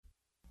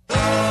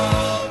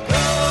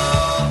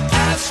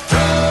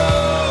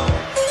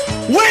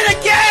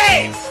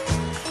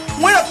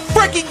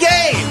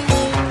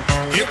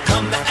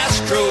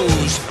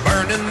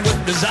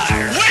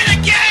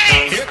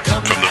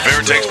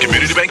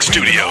Community Bank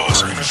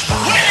Studios. Win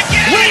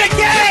a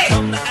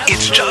game!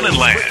 It's John and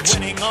Lance.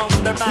 Win a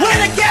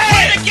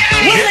game!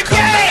 Win a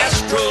game!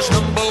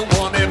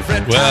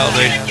 Well,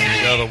 they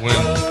got to win.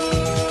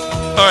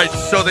 All right,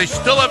 so they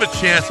still have a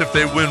chance if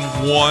they win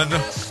one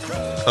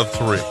of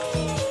three.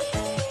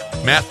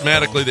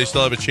 Mathematically, they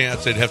still have a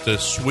chance. They'd have to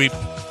sweep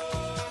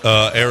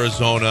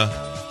Arizona,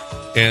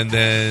 and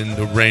then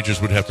the Rangers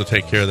would have to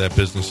take care of that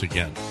business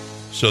again.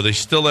 So they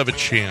still have a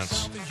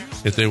chance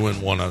if they win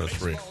one out of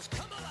three.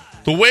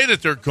 The way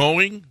that they're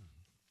going,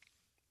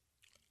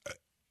 it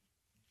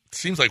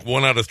seems like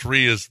one out of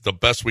three is the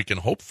best we can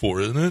hope for,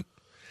 isn't it?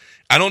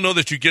 I don't know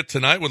that you get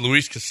tonight with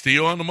Luis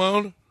Castillo on the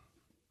mound,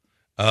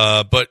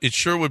 but it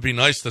sure would be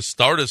nice to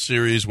start a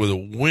series with a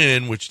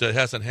win, which that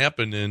hasn't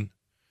happened in.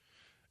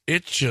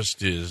 It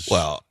just is.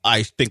 Well,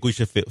 I think we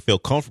should feel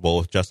comfortable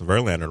with Justin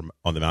Verlander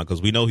on the mound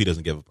because we know he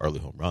doesn't give up early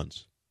home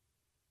runs.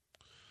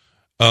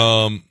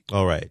 All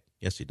right.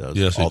 Yes, he does.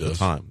 Yes, all he does.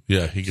 The time.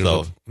 Yeah, he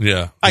goes. So,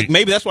 yeah,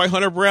 maybe that's why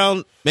Hunter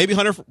Brown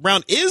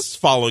is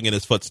following in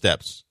his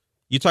footsteps.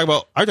 You talk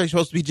about, I thought you're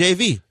supposed to be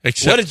JV.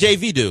 What did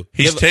JV do?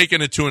 He's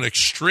taken it to an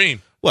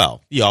extreme.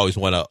 Well, you always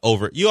want to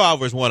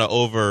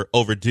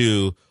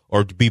overdo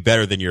or be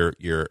better than your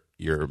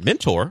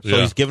mentor.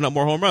 So he's giving up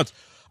more home runs.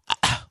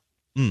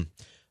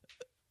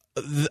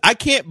 I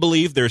can't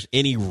believe there's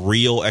any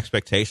real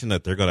expectation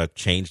that they're going to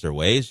change their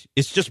ways.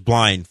 It's just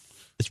blind.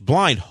 It's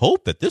blind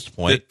hope at this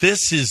point.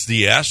 This is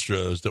the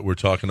Astros that we're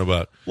talking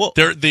about. Well,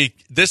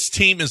 this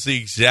team is the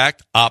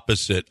exact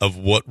opposite of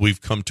what we've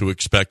come to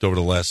expect over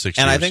the last 6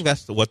 years. And I think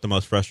that's what the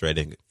most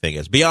frustrating thing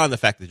is. Beyond the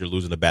fact that you're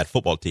losing to bad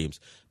football teams,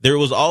 there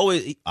was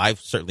always, I've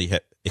certainly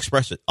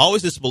expressed it,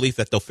 always this belief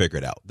that they'll figure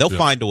it out. They'll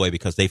find a way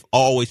because they've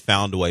always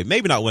found a way.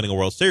 Maybe not winning a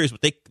World Series,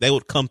 but they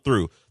would come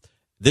through.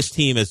 This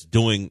team is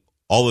doing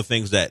all the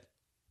things that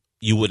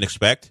you wouldn't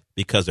expect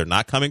because they're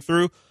not coming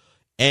through.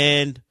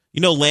 And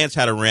Lance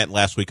had a rant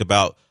last week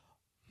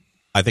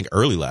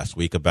early last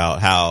week, about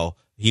how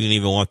he didn't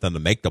even want them to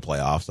make the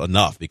playoffs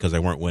enough because they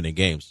weren't winning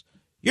games.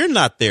 You're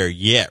not there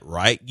yet,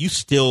 right?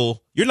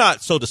 You're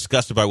not so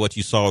disgusted by what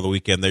you saw over the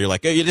weekend that you're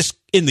like, hey, you're just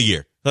in the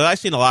year. Because I've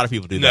seen a lot of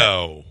people do that.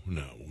 No.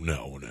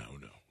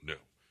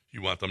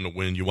 You want them to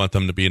win. You want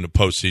them to be in the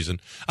postseason.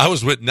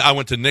 I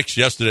went to Nick's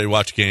yesterday to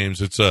watch games.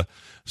 It's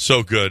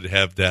so good to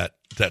have that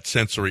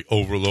sensory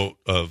overload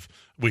of.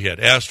 We had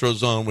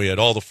Astros on. We had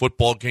all the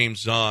football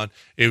games on.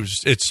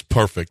 It's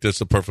perfect. It's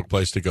the perfect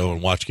place to go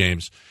and watch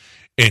games.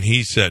 And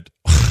he said,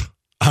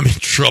 I'm in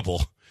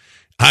trouble.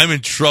 I'm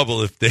in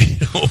trouble if they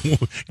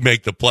don't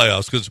make the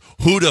playoffs, because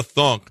who'd have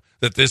thunk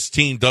that this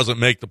team doesn't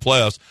make the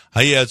playoffs?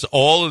 He has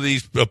all of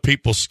these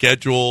people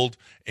scheduled,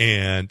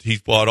 and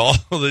he's bought all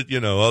of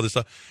the, all this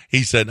stuff.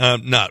 He said,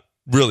 I'm not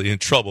really in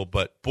trouble,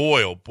 but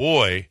boy, oh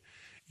boy,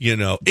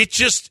 it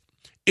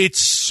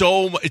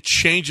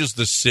changes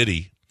the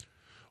city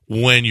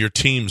when your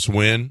teams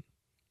win.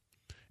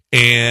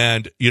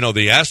 And,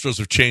 the Astros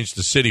have changed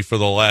the city for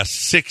the last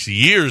 6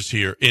 years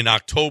here in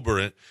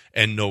October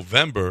and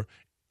November.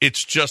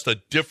 It's just a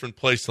different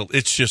place.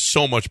 It's just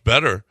so much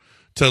better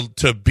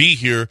to be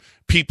here.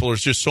 People are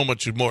just so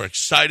much more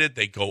excited.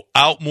 They go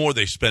out more.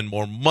 They spend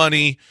more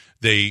money.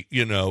 They're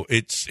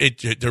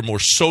more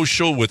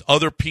social with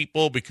other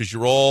people because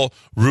you're all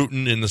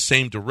rooting in the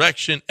same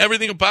direction.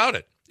 Everything about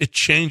it. It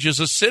changes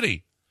a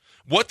city.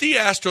 What the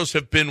Astros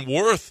have been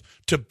worth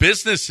to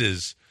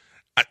businesses,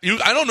 I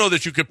don't know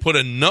that you could put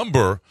a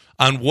number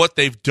on what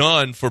they've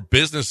done for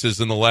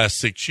businesses in the last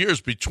 6 years,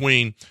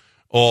 between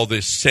all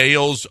the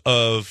sales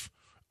of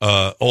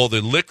all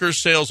the liquor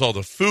sales, all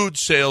the food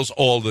sales,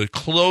 all the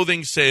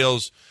clothing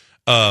sales,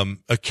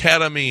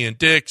 Academy and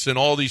Dick's and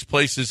all these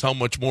places, how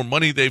much more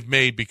money they've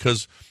made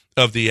because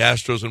of the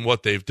Astros and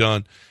what they've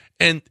done.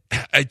 And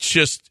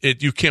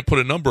you can't put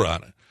a number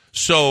on it.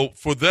 So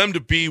for them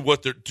to do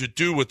what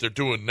they're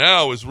doing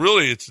now is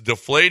really, it's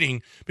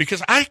deflating,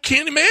 because I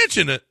can't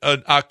imagine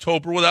an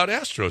October without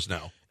Astros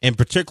now. And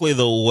particularly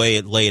the way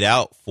it laid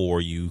out for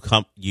you,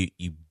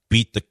 you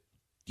beat the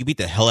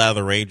hell out of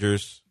the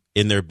Rangers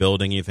in their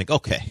building. And you think,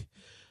 okay,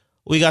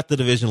 we got the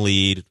division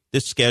lead.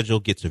 This schedule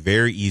gets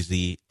very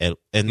easy, and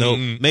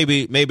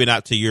maybe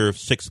not to your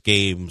 6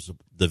 games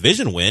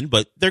division win,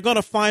 but they're going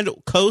to find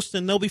coast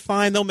and they'll be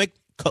fine. They'll make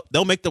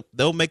the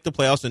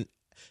playoffs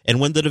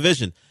and win the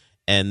division.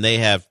 And they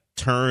have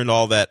turned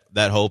all that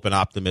hope and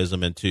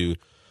optimism into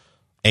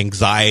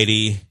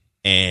anxiety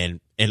and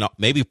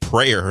maybe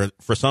prayer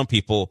for some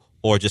people,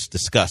 or just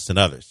disgust in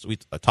others.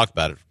 I talked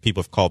about it.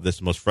 People have called this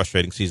the most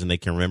frustrating season they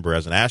can remember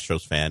as an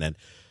Astros fan. And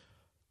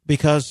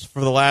because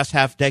for the last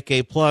half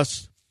decade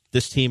plus,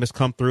 this team has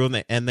come through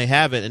and they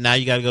have it. And now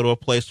you got to go to a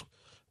place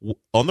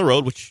on the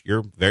road, which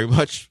you're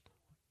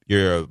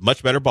a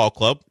much better ball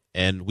club.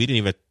 And we didn't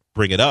even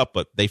bring it up,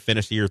 but they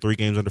finished the year 3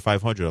 games under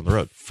 500 on the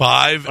road.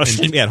 5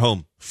 at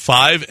home.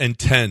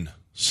 5-10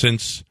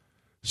 since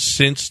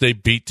they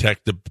beat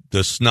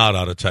the snot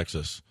out of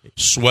Texas,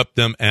 swept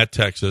them at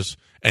Texas,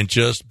 and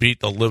just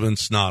beat the living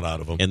snot out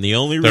of them. And the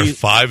only they're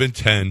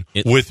 5-10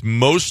 with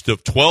most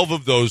of 12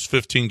 of those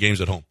 15 games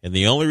at home. And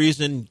the only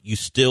reason you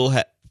still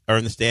are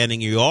in the standing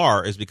you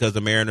are is because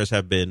the Mariners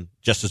have been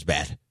just as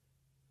bad.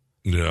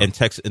 Yeah. And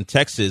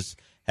Texas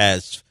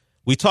has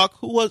we talk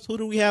who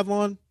do we have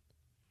on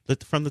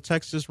from the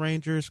Texas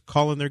Rangers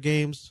calling their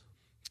games?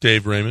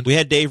 Dave Raymond. We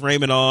had Dave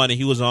Raymond on, and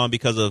he was on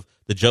because of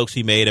the jokes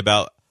he made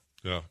about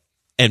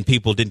and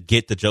people didn't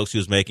get the jokes he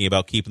was making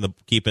about keeping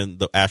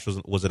the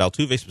Astros. Was it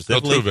Altuve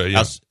specifically? Altuve,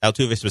 yeah.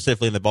 Altuve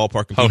specifically in the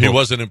ballpark. And how he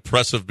wasn't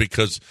impressive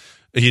because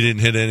he didn't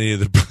hit any of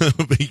the.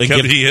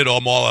 He hit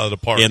them all out of the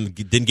park and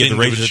didn't give the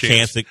Rangers a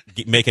chance to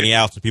make any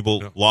outs. And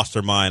people lost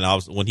their mind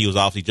when he was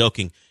obviously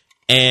joking.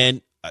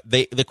 And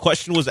the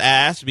question was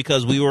asked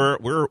because we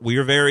were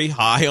very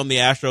high on the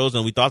Astros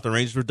and we thought the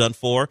Rangers were done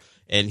for.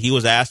 And he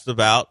was asked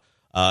about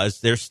is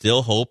there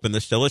still hope and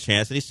there's still a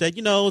chance? And he said,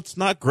 it's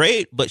not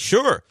great, but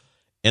sure.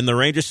 And the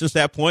Rangers, since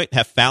that point,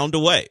 have found a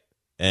way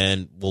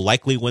and will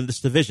likely win this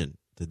division.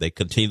 They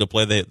continue to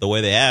play the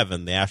way they have,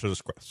 and the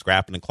Astros are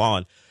scrapping and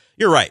clawing.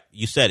 You're right.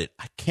 You said it.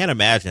 I can't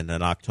imagine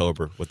in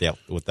October without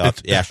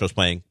the Astros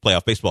playing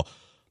playoff baseball.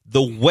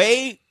 The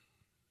way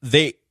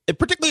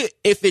particularly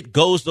if it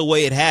goes the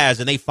way it has,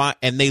 and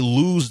they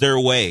lose their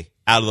way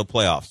out of the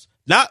playoffs.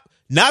 Not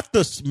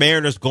the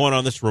Mariners going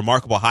on this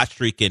remarkable hot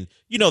streak, and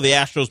the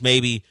Astros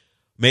maybe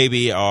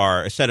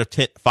are instead of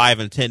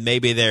 5-10,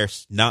 maybe they're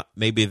not.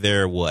 Maybe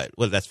they're what?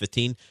 That's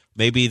 15.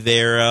 Maybe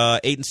they're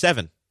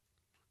 8-7.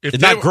 It's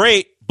not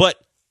great,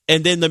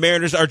 and then the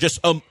Mariners are just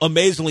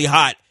amazingly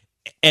hot,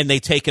 and they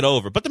take it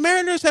over. But the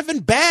Mariners have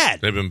been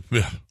bad.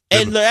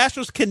 And the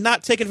Astros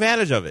cannot take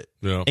advantage of it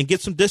and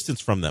get some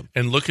distance from them.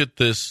 And look at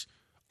this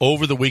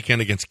over the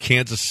weekend against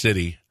Kansas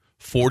City: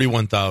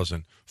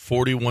 41,000,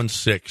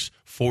 41-6,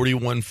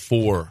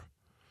 41-4.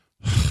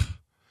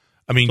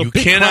 I mean, you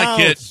cannot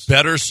get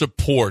better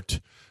support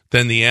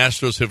than the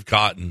Astros have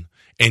gotten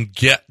and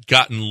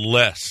gotten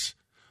less.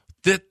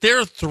 That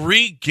they're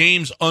 3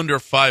 games under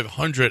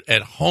 500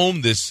 at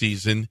home this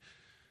season.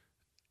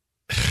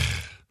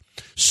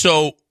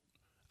 So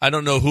I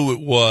don't know who it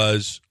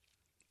was.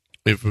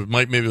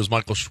 Maybe it was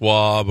Michael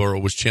Schwab or it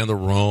was Chandler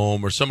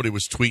Rome or somebody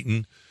was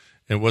tweeting.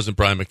 It wasn't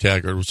Brian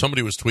McTaggart.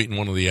 Somebody was tweeting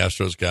one of the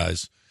Astros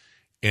guys,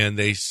 and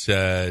they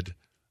said,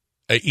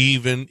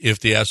 even if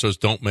the Astros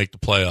don't make the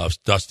playoffs,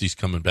 Dusty's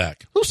coming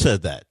back. Who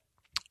said that?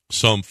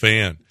 Some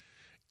fan.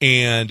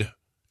 And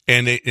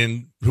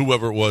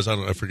whoever it was,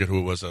 I forget who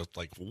it was. I was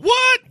like,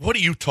 what? What are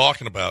you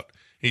talking about?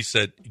 He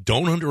said,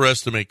 don't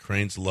underestimate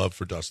Crane's love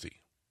for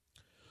Dusty.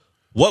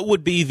 What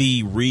would be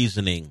the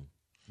reasoning?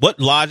 What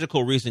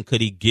logical reason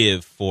could he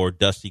give for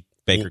Dusty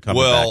Baker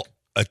coming back?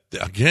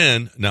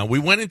 Again, now we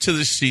went into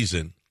this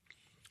season.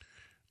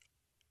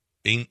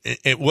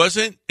 It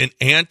wasn't an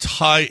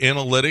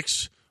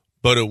anti-analytics,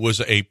 but it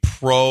was a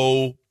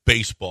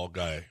pro-baseball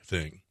guy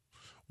thing,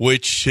 I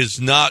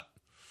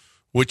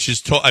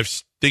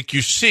think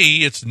you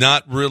see it's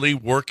not really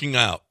working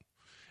out.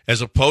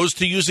 As opposed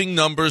to using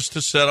numbers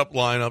to set up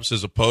lineups,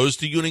 as opposed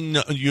to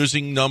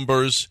using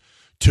numbers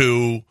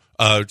to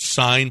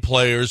sign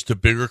players to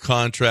bigger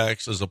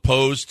contracts, as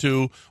opposed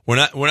to we're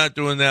not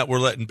doing that. We're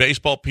letting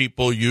baseball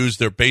people use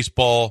their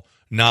baseball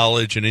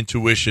knowledge and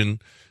intuition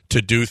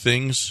to do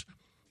things,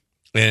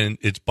 and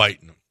it's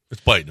biting them. It's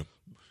biting them.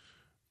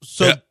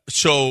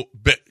 So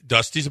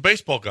Dusty's a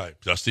baseball guy.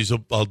 Dusty's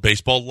a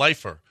baseball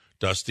lifer.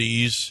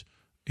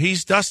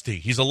 He's Dusty.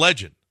 He's a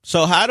legend.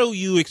 So how do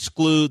you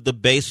exclude the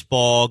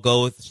baseball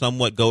go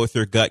with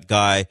your gut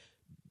guy,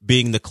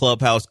 being the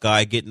clubhouse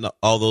guy, getting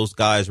all those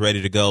guys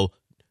ready to go,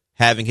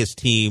 having his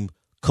team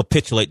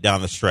capitulate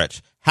down the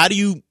stretch? How do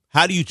you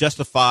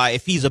justify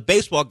if he's a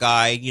baseball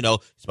guy? He's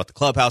about the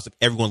clubhouse.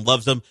 Everyone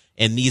loves him,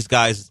 and these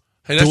guys.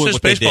 Hey, that's doing just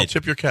what baseball. They did.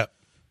 Tip your cap.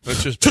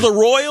 That's just to the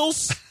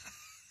Royals.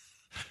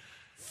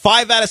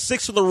 5 out of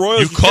 6 of the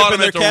Royals. You caught him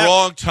at the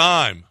wrong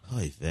time.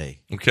 Oy vey.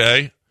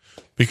 Okay,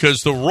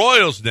 because the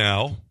Royals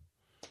now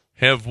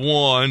have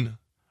won.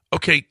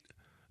 Okay,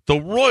 the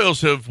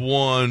Royals have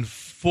won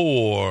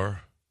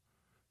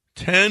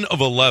 10 of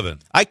 11.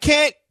 I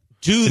can't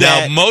do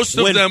that. Now, most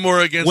of them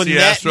were against the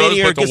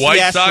Astros, but the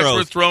White Sox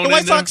were thrown in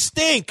there. The White Sox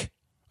stink.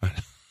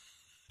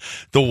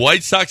 The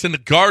White Sox and the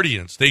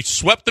Guardians. They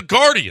swept the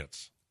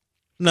Guardians.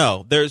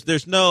 No,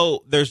 there's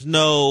no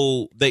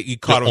that you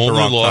caught them at the wrong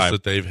time. The only loss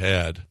that they've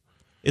had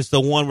is the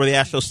one where the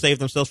Astros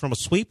saved themselves from a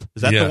sweep.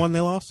 Is that the one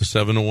they lost? The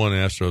 7-1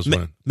 Astros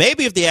win.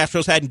 Maybe if the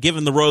Astros hadn't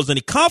given the Royals any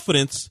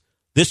confidence,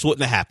 this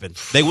wouldn't have happened.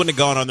 They wouldn't have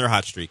gone on their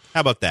hot streak.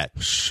 How about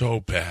that? So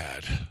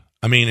bad.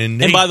 I mean,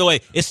 and by the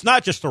way, it's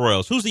not just the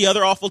Royals. Who's the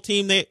other awful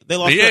team they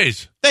lost? The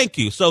A's. Thank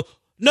you. So,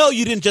 no,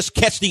 you didn't just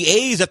catch the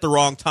A's at the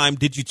wrong time,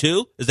 did you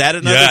too? Is that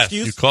another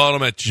excuse? You caught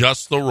them at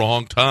just the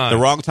wrong time. The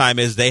wrong time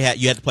is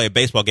you had to play a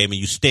baseball game and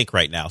you stink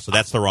right now, so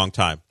that's the wrong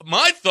time.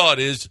 My thought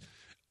is,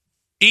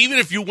 even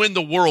if you win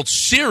the World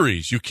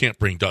Series, you can't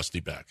bring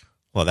Dusty back.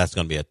 Well, that's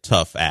going to be a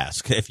tough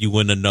ask if you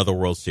win another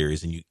World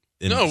Series and you.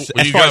 No,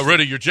 you got rid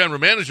of your general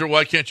manager.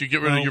 Why can't you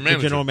get rid of your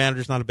manager? The general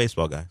manager's not a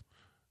baseball guy.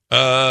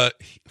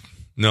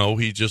 No,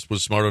 he just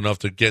was smart enough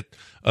to get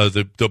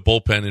the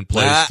bullpen in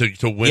place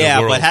to win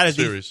a World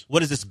Series.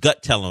 What does this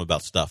gut tell him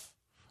about stuff?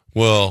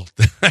 Well,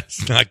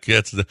 that's not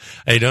good.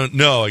 I don't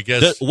know. I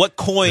guess what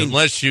coin?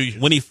 Unless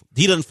when he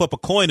doesn't flip a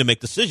coin to make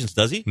decisions,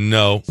 does he?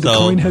 No. The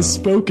coin has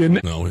spoken.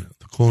 No,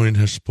 the coin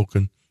has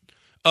spoken.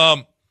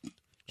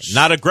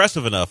 Not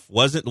aggressive enough.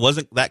 Wasn't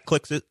that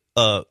Click's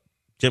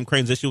Jim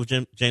Crane's issue with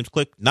James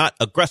Click? Not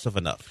aggressive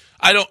enough.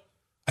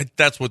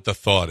 That's what the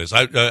thought is.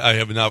 I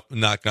have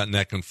not gotten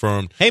that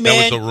confirmed. Hey man,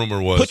 that was the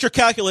rumor was. Put your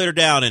calculator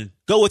down and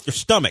go with your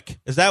stomach.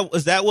 Is that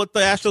what the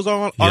Astros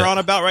are on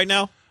about right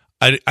now?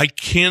 I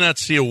cannot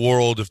see a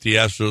world if the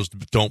Astros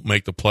don't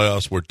make the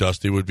playoffs where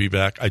Dusty would be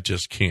back. I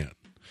just can't.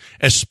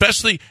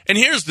 Especially, and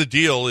here's the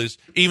deal: is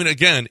even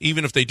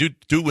if they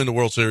do win the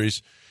World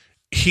Series,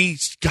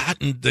 he's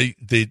gotten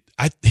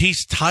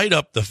he's tied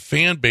up the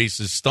fan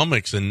base's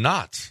stomachs in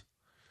knots.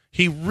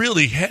 He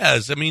really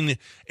has. I mean,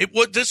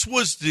 this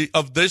 7-year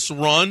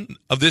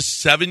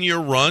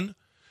run,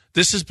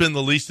 this has been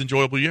the least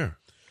enjoyable year.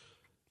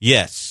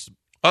 Yes,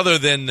 other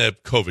than the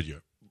COVID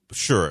year.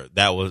 Sure,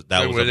 that was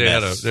a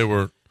mess. They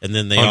were and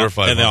then they under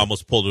 500. and they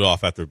almost pulled it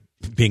off after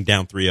being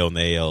down 3-0 in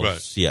the AL.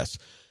 Right. Yes,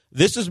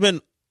 there's been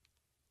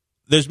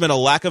a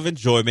lack of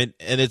enjoyment,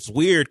 and it's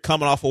weird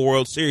coming off a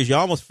World Series. You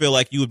almost feel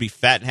like you would be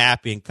fat and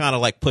happy and kind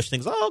of like push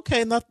things. Oh,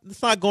 okay,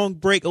 it's not going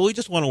great. Oh, we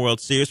just won a World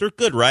Series. We're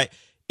good, right?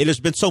 It has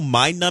been so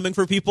mind-numbing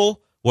for people,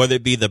 whether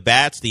it be the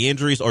bats, the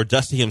injuries, or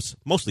Dusty,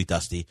 mostly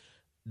Dusty,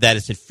 that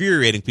it's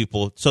infuriating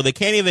people. So they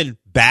can't even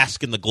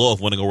bask in the glow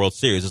of winning a World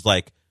Series. It's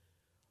like,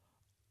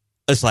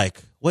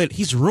 wait,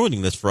 he's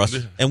ruining this for us,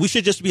 and we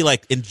should just be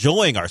like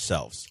enjoying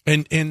ourselves.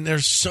 And they're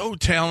so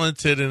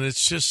talented, and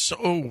it's just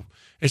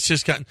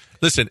gotten.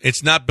 Listen,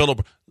 it's not Bill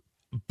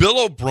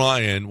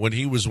O'Brien when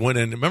he was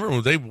winning. Remember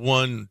when they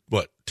won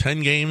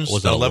 10 games?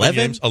 Was it 11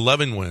 games?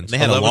 11 wins. They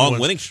had a long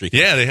winning streak.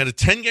 Yeah, they had a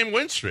 10-game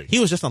win streak. He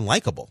was just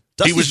unlikable.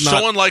 He was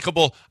so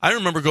unlikable. I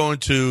remember going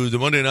to the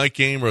Monday night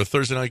game or a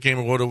Thursday night game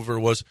or whatever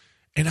it was,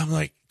 and I'm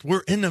like,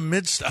 we're in the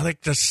midst,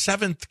 like the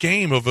 7th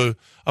game of a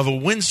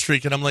win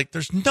streak, and I'm like,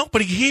 there's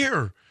nobody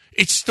here.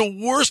 It's the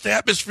worst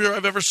atmosphere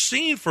I've ever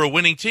seen for a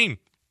winning team.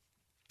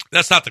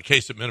 That's not the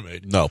case at Minute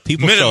Maid. No,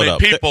 people showed up.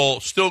 People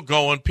still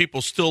going.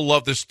 People still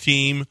love this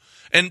team.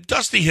 And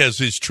Dusty has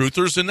his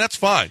truthers, and that's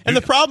fine. And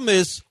the problem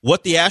is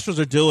what the Astros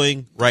are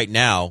doing right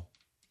now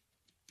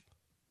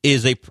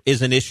is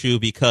an issue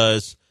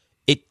because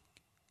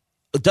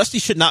Dusty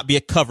should not be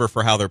a cover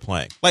for how they're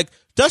playing. Like,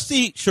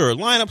 Dusty, sure,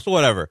 lineups or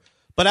whatever.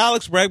 But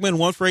Alex Bregman,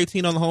 1 for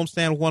 18 on the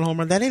homestand, 1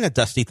 homer. That ain't a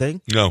Dusty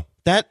thing. No.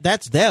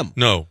 That's them.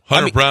 No.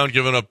 Hunter Brown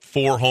giving up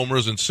 4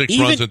 homers and 6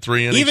 runs in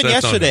 3 innings. Even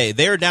yesterday,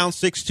 they were down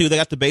 6-2. They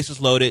got the bases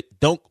loaded.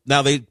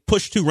 Now they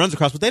pushed 2 runs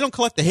across, but they don't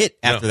collect a hit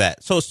after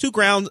that. So it's 2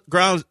 ground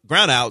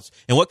outs,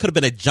 and what could have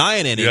been a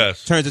giant inning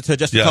turns into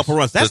just a couple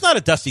runs. That's not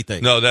a Dusty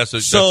thing. No, that's a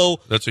huge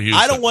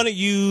I don't want to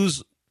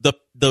use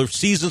the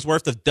season's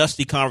worth of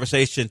Dusty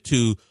conversation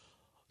to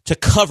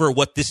cover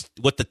what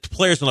the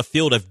players on the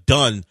field have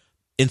done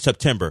in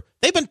September.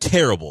 They've been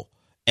terrible.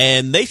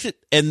 And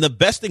the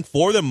best thing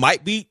for them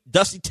might be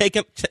Dusty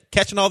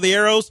catching all the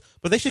arrows,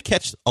 but they should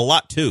catch a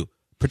lot too,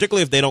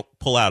 particularly if they don't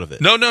pull out of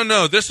it.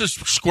 No. This is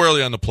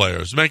squarely on the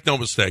players. Make no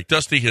mistake.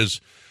 Dusty has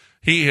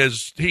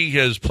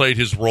played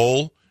his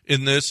role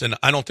in this, and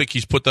I don't think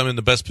he's put them in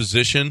the best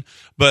position.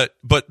 But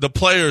the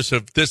players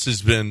have. This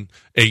has been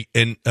a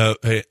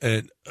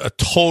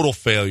total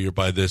failure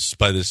by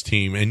this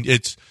team, and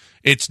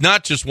it's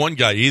not just one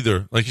guy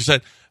either. Like you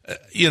said,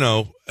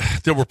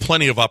 there were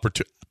plenty of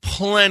opportunities.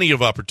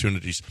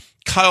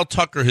 Kyle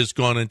Tucker has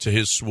gone into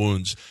his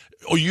swoons.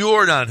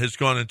 Jordan has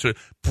gone into.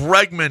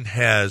 Bregman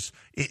has.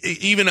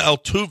 Even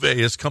Altuve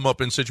has come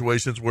up in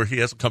situations where he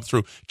hasn't come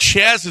through.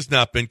 Chaz has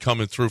not been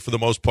coming through for the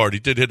most part. He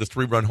did hit a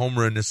 3-run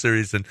homer in this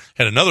series and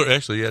had another.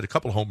 Actually, he had a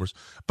couple of homers.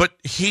 But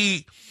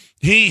he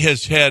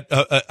has had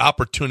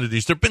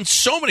opportunities. There have been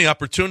so many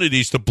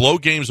opportunities to blow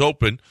games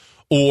open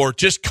or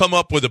just come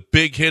up with a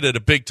big hit at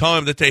a big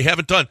time that they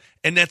haven't done.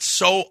 And that's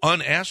so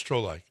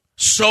un-Astro-like.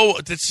 So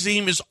the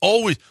team is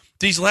always,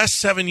 these last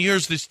 7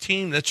 years, this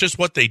team, that's just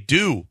what they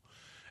do.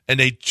 And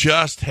they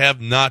just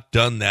have not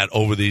done that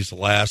over these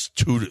last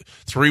 2 to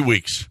 3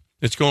 weeks.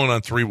 It's going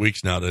on 3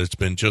 weeks now that it's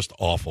been just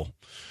awful.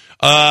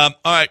 All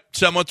right,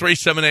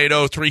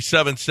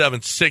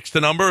 713-780-3776,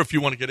 the number. If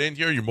you want to get in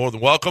here, you're more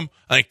than welcome.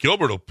 I think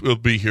Gilbert will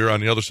be here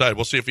on the other side.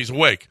 We'll see if he's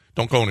awake.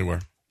 Don't go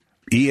anywhere.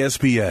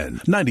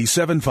 ESPN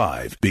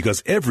 97.5,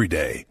 because every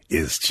day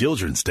is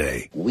Children's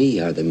Day. We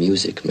are the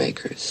music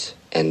makers,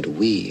 and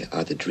we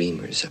are the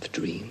dreamers of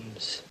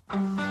dreams.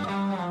 From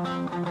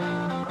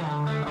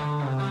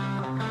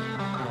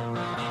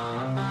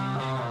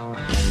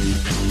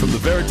the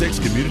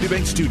Veritex Community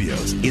Bank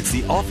Studios, it's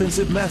the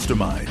offensive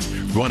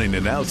masterminds running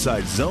an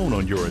outside zone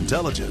on your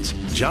intelligence.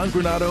 John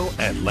Granato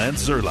and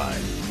Lance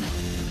Zierlein.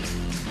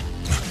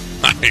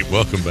 Hi,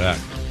 welcome back.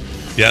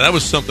 Yeah, that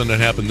was something that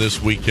happened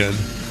this weekend.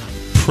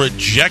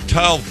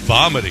 Projectile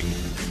vomiting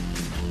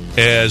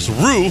as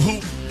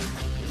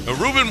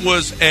Ruben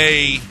was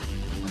an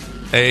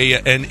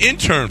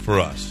intern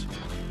for us.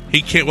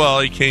 He came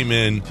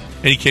in and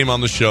he came on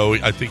the show.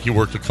 I think he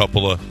worked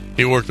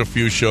a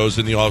few shows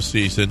in the off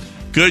season,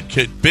 Good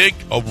kid. Big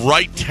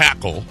right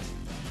tackle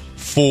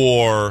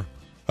for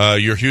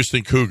your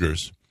Houston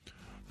Cougars.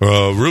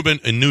 Ruben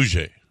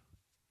Unije.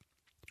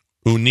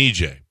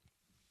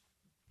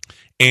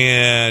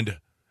 And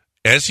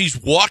as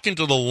he's walking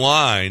to the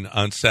line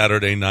on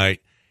Saturday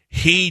night,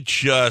 he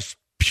just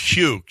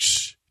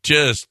pukes,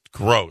 just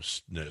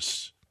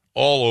grossness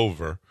all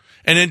over.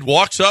 And then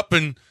walks up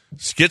and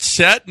gets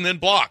set and then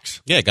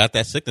blocks. Yeah, got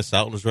that sickness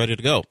out and was ready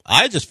to go.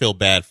 I just feel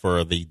bad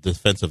for the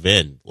defensive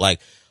end.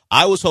 Like,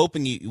 I was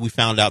hoping we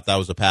found out that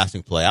was a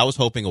passing play. I was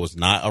hoping it was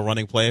not a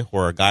running play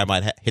where a guy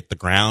might hit the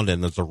ground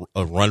and there's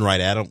a run right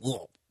at him.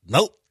 Ugh,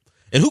 nope.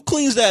 And who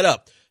cleans that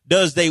up?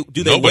 Do they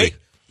Nobody. wait?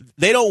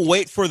 They don't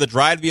wait for the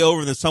drive to be over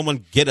and then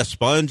someone get a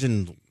sponge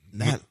and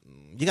that.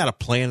 You got to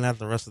play in that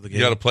the rest of the game.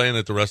 You got to play in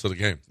it the rest of the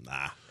game.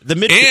 Nah.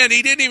 And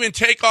he didn't even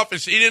take off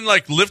he didn't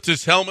like lift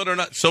his helmet or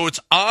not. So it's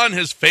on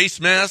his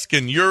face mask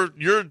and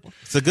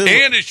it's a good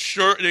and his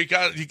shirt. He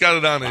got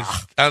it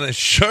on his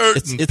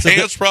shirt and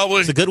pants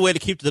probably. It's a good way to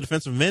keep the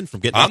defensive men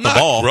from getting off the not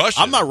ball.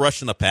 rushing. I'm not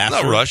rushing a passer.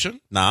 I'm not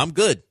rushing. Nah, I'm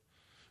good.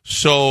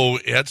 So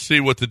let's see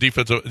what the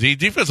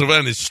defensive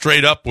end is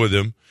straight up with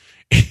him.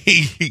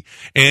 He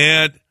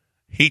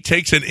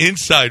takes an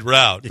inside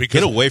route because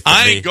get away from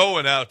I me. ain't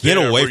going out Get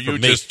there away where from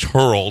you me. just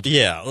hurled.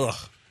 Yeah. Ugh.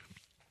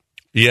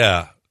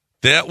 Yeah.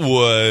 That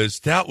was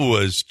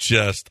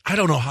just, I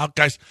don't know how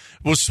guys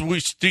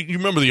you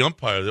remember the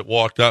umpire that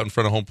walked out in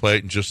front of home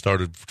plate and just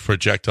started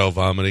projectile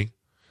vomiting?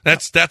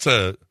 That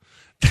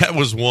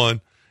was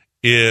one.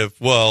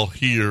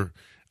 Everybody,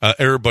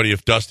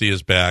 if Dusty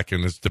is back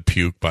and it's the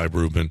puke by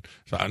Ruben.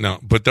 So, no,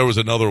 but there was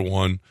another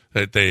one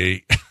that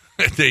they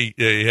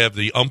have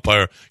the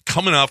umpire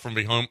coming out from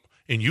behind.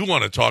 And you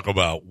want to talk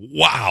about,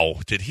 wow,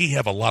 did he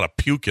have a lot of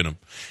puke in him?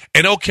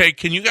 And okay,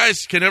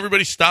 can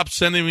everybody stop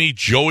sending me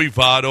Joey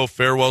Votto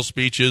farewell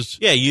speeches?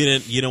 Yeah,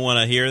 you don't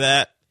want to hear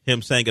that?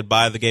 Him saying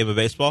goodbye to the game of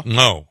baseball?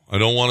 No, I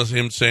don't want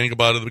him saying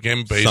goodbye to the game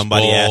of baseball.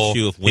 Somebody asked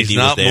you if Wendy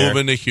was there. He's not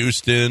moving to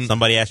Houston.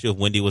 Somebody asked you if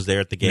Wendy was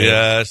there at the game.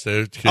 Yes.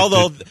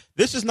 Although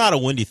this is not a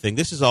Wendy thing.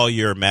 This is all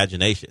your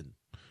imagination.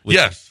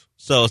 Yes.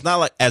 So it's not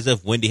like as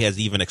if Wendy has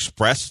even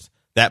expressed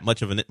that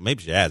much of an –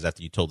 maybe she has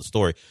after you told the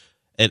story –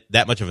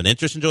 that much of an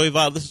interest in Joey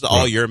Votto. This is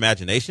all your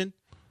imagination.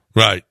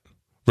 Right.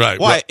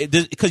 Why?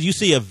 Because you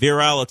see a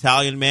virile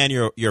Italian man,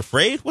 you're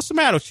afraid. What's the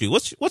matter with you?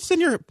 What's in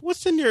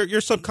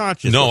your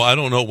subconscious? No, I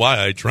don't know why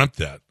I dreamt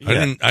that.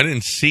 Yeah. I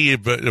didn't see a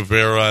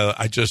virile.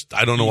 I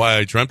don't know why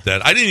I dreamt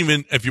that. I didn't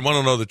even. If you want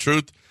to know the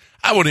truth,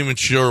 I wasn't even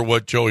sure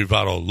what Joey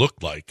Votto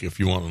looked like.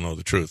 If you want to know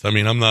the truth, I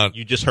mean, I'm not.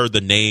 You just heard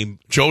the name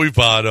Joey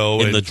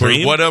Votto, in the for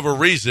dream? whatever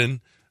reason,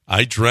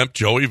 I dreamt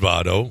Joey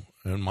Votto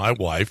and my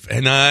wife,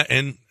 and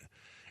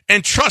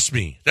trust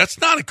me,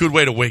 that's not a good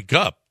way to wake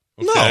up.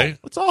 Okay? No,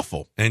 it's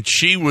awful. And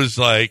she was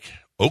like,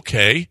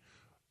 okay,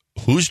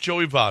 who's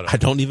Joey Votto? I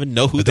don't even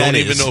know who I that don't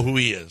is. even know who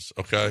he is,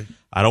 okay?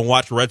 I don't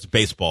watch Reds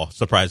baseball,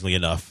 surprisingly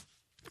enough.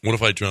 What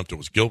if I dreamt it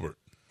was Gilbert?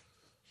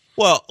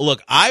 Well,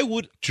 look, I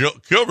would...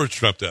 Gilbert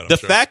dreamt that, The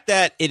fact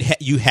that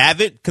you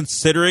haven't,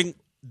 considering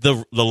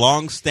the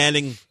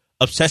long-standing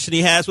obsession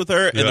he has with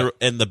her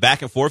and the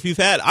back and forth you've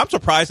had, I'm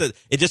surprised that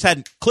it just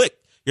hadn't clicked.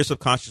 Your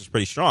subconscious is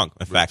pretty strong,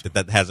 in fact,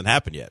 that hasn't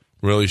happened yet.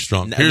 Really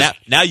strong.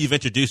 Now you've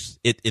introduced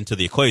it into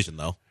the equation,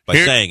 though, by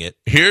saying it.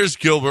 Here's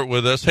Gilbert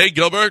with us. Hey,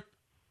 Gilbert.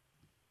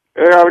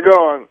 Hey, how's it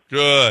going?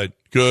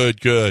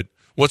 Good.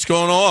 What's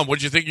going on? What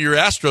did you think of your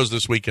Astros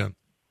this weekend?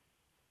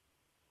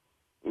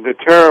 They're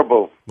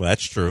terrible. Well,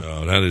 that's true.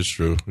 Oh, that is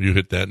true. You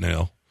hit that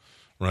nail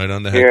right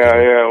on the head.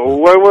 Yeah.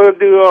 What will it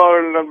do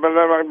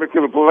to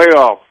the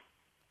playoff?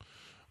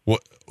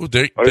 What? Are you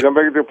going to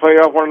make it to the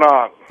playoff or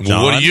not?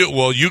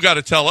 Well, you got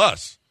to tell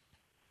us.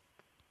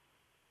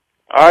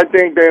 I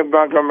think they're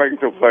not going to make it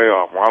to the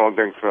playoff. I don't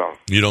think so.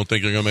 You don't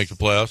think they're going to make the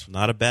playoffs?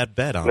 Not a bad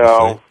bet, honestly.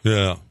 No.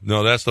 Yeah.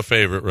 No, that's the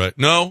favorite, right?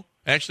 No,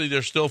 actually,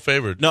 they're still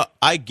favored. No,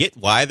 I get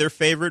why they're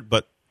favored,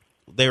 but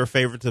they were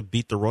favored to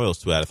beat the Royals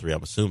 2 out of 3,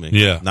 I'm assuming.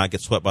 Yeah. Not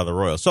get swept by the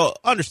Royals. So,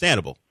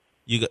 understandable.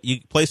 You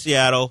play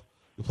Seattle,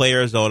 you play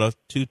Arizona,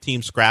 2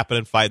 teams scrapping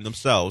and fighting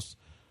themselves.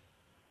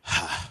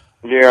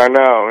 Yeah, I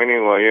know.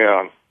 Anyway,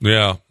 yeah.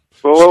 Yeah.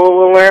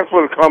 Well, Lance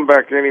will come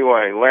back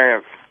anyway.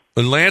 Lance.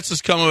 And Lance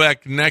is coming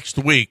back next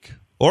week.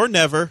 Or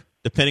never,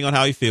 depending on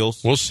how he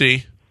feels. We'll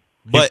see.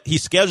 But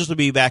he's scheduled to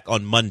be back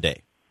on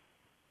Monday.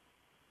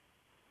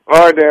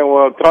 All right, then.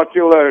 Well, talk to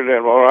you later,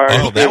 then. All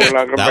right. Oh,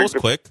 that was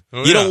quick.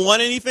 Oh, you don't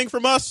want anything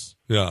from us?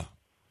 Yeah.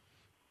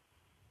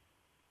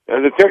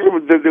 The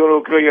Texans did doing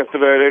okay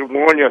yesterday. They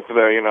won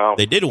yesterday, you know.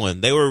 They did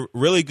win. They were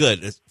really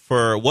good.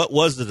 For what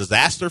was the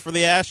disaster for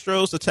the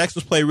Astros, the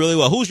Texans played really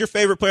well. Who's your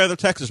favorite player on the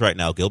Texans right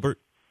now,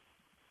 Gilbert?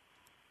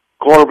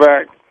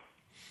 Quarterback.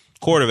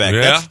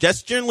 Yeah.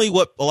 That's generally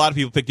what a lot of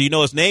people pick. Do you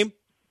know his name?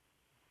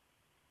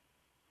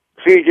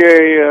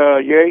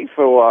 C.J. Yates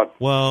or what?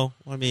 Well,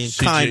 I mean,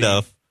 kind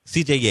of.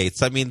 C.J.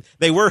 Yates. I mean,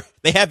 they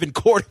have been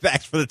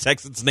quarterbacks for the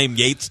Texans named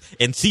Yates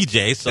and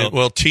C.J.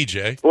 So,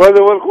 T.J. What's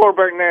the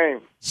quarterback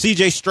name?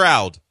 C.J.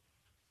 Stroud.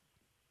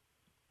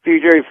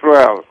 C.J.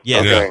 Stroud. Yeah.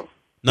 Okay.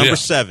 Number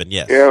 7,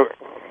 yes. Yeah.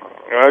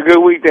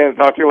 Good weekend.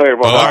 Talk to you later.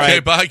 Bye. Okay,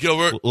 right. bye,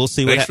 Gilbert. We'll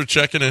see. Thanks for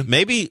checking in.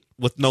 Maybe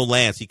with no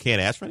Lance, he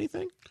can't ask for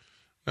anything.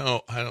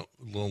 No, I don't.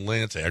 Well,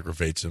 Lance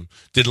aggravates him.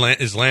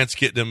 Is Lance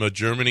getting him a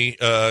Germany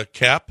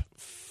cap?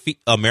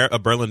 A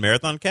Berlin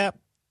Marathon cap?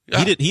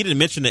 Yeah. He didn't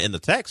mention it in the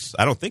text.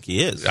 I don't think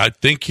he is. I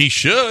think he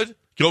should.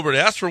 Gilbert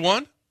asked for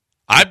one.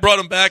 I brought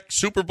him back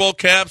Super Bowl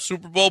cap,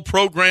 Super Bowl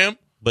program.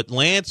 But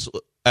Lance,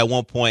 at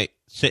one point,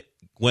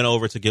 went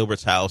over to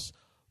Gilbert's house,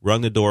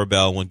 rung the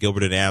doorbell. When Gilbert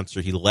didn't answer,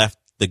 he left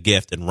the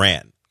gift and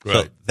ran.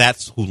 Right. So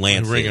that's who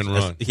Lance Ring is. and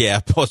run. Yeah,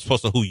 opposed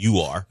to who you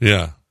are.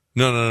 Yeah.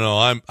 No.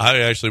 I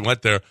actually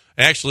went there.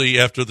 Actually,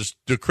 after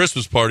the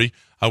Christmas party,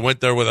 I went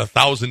there with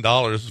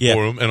 $1,000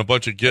 for him and a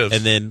bunch of gifts.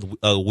 And then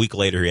a week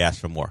later, he asked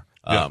for more,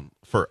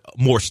 for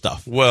more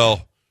stuff.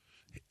 Well,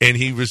 and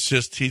he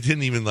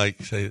didn't even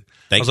say,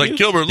 Thank I was like, you?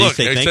 Gilbert, Did he look,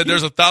 say I thank said you?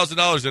 there's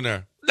 $1,000 in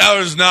there. No,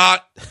 there's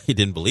not. He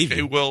didn't believe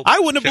Okay, you. well, I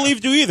wouldn't have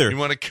believed you either. You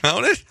want to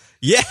count it?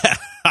 Yeah,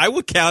 I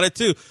would count it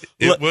too.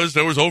 There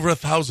was over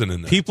 1,000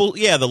 in there. People,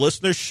 the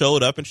listeners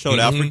showed up and showed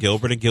out for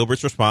Gilbert, and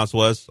Gilbert's response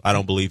was, "I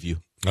don't believe you."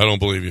 I don't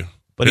believe you.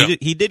 But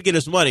he did get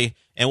his money,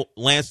 and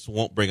Lance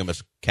won't bring him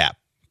his cap.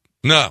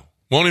 No,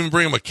 won't even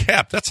bring him a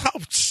cap. That's how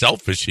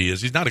selfish he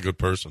is. He's not a good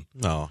person.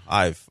 No,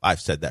 I've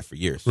said that for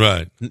years.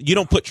 Right. You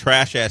don't put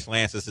trash ass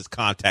Lance as his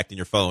contact in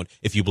your phone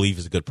if you believe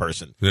he's a good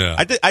person. Yeah.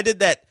 I did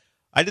that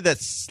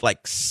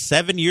like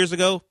 7 years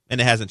ago, and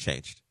it hasn't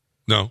changed.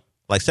 No.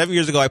 Like 7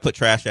 years ago, I put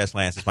trash ass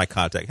Lance as my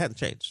contact. It hasn't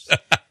changed.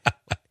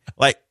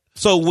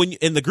 So when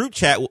in the group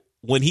chat,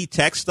 when he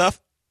texts stuff,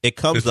 it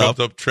comes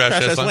up trash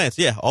ass Lance.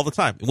 Yeah, all the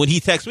time. When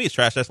he texts me, it's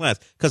trash ass Lance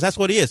because that's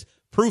what he is.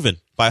 Proven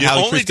by how he The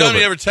only treats time Gilbert.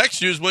 he ever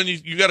texts you is when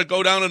you got to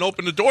go down and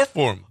open the door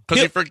for him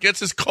because he forgets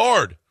his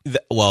card.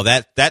 Well,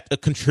 that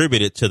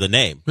contributed to the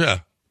name. Yeah.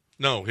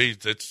 No,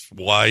 it's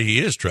why he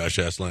is trash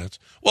ass Lance.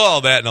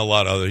 Well, that and a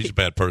lot of other. He's a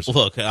bad person.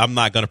 Look, I'm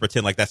not going to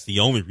pretend like that's the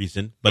only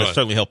reason, but it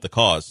certainly helped the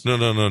cause.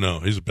 No.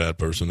 He's a bad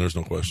person. There's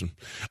no question.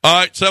 All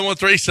right,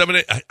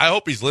 713-78. I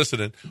hope he's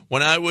listening.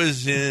 When I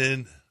was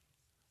in,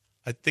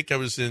 I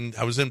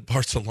was in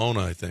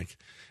Barcelona, I think,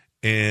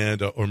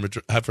 and or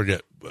Madrid, I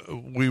forget.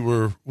 We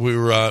were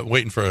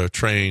waiting for a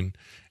train.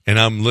 And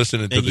I'm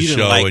listening to the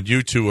show, and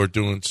you two are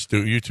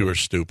you two are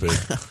stupid.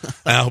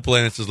 And I hope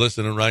Lance is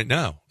listening right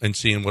now and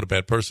seeing what a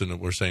bad person that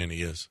we're saying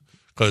he is.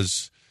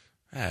 Because,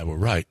 we're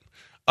right.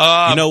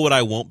 You know what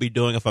I won't be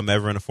doing if I'm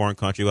ever in a foreign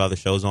country while the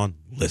show's on?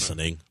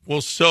 Listening.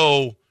 Well,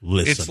 so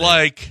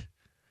Listening.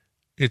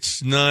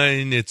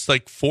 it's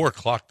like 4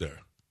 o'clock there.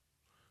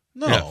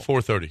 No. Yeah,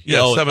 4:30.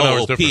 Yeah, 7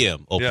 hours different.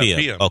 PM. Oh, yeah,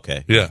 PM.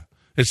 Okay. Yeah.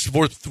 It's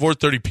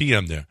 4:30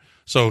 p.m. there.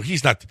 So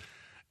he's not.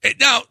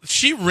 Now,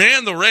 she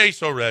ran the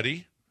race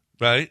already.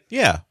 Right?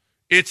 Yeah.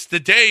 It's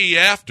the day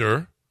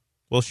after.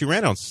 Well, she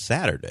ran on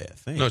Saturday, I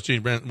think. No, she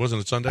ran.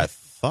 Wasn't it Sunday? I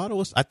thought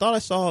I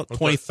saw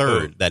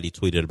 23rd that he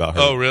tweeted about her.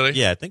 Oh, really?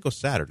 Yeah, I think it was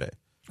Saturday.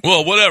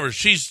 Well, whatever.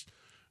 She's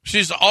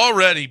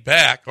already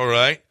back. All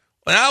right.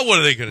 Now, what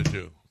are they going to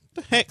do?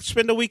 The heck,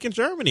 spend a week in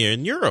Germany or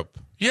in Europe?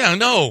 Yeah,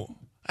 no.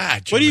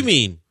 What do you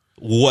mean?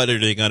 What are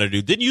they going to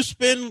do? Didn't you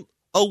spend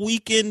a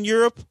week in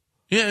Europe?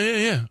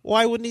 Yeah.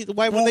 Why wouldn't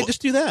they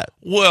just do that?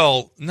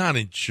 Well, not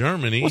in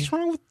Germany. What's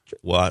wrong with?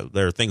 Well,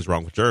 there are things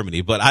wrong with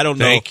Germany, but I don't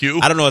know. Thank you.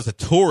 I don't know as a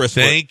tourist.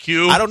 Thank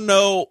you. I don't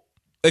know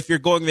if you're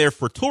going there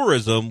for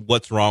tourism.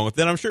 What's wrong with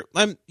it? I'm sure.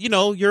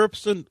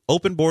 Europe's an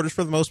open borders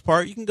for the most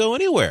part. You can go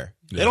anywhere.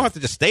 Yeah. They don't have to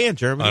just stay in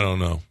Germany. I don't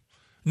know.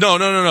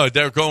 No.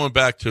 They're going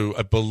back to.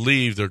 I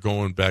believe they're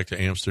going back to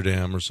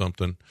Amsterdam or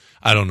something.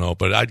 I don't know,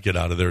 but I'd get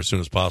out of there as soon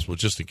as possible,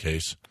 just in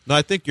case. No,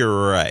 I think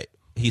you're right.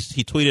 He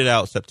tweeted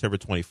out September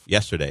 20th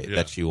yesterday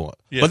that she won.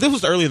 Yeah. But this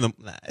was early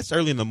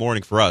in the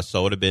morning for us, so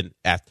it would have been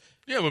after.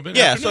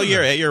 Yeah, so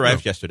you're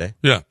right. Yesterday.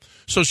 Yeah,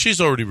 so she's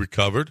already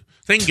recovered.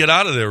 They can get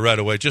out of there right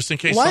away, just in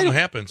case something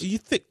happens. You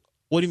think?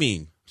 What do you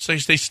mean? Say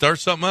they start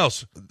something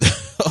else.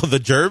 Oh, the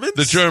Germans?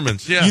 The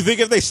Germans, yeah. You think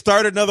if they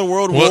start another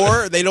world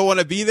war, they don't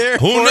want to be there?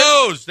 Who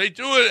knows? They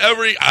do it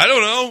I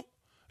don't know.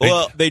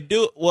 Well, they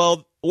do.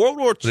 Well, World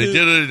War II. They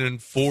did it in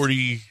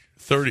 30.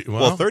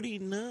 Well,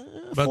 39.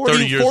 About 40,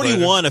 30 years 41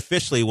 later.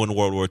 Officially when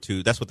World War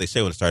II. That's what they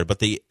say when it started. But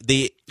the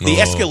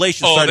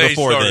escalation started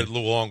before then.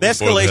 The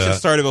escalation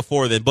started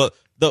before then. But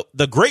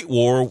the Great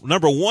War,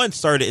 number one,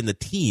 started in the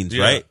teens,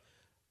 right?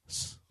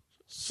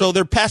 So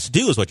they're past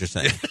due is what you're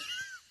saying.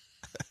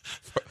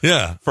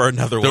 Yeah. For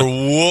another they're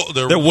one.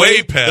 They're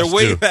way past due. They're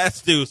way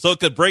past due. So it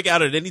could break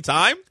out at any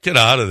time? Get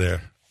out of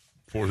there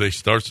before they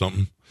start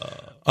something.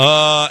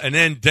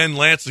 And then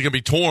Lance is going to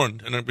be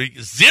torn. And it'll be,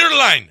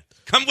 Zierlein,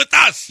 come with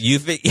us. You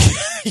think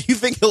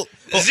he'll...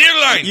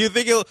 Zierlein. You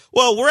think he'll...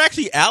 Well, we're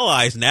actually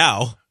allies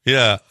now.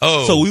 Yeah.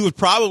 Oh. So we would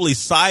probably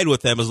side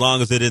with them as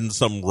long as it isn't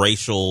some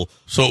racial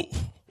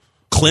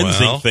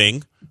cleansing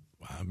thing.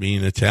 I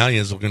mean,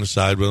 Italians are going to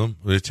side with them.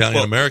 The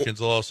Italian Americans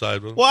will all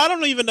side with them. Well, I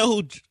don't even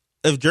know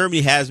if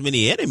Germany has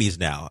many enemies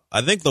now.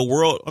 I think the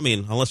world,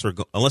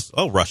 unless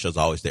Russia's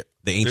always there,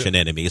 the ancient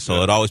enemy, so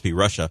it'd always be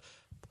Russia.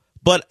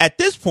 But at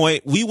this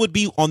point, we would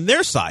be on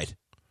their side.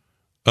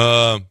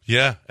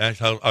 Yeah.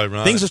 How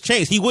ironic. Things have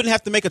changed. He wouldn't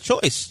have to make a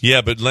choice.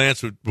 Yeah, but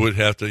Lance would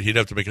have to. He'd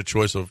have to make a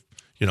choice of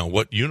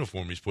what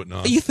uniform he's putting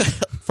on.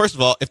 First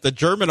of all, if the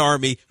German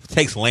army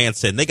takes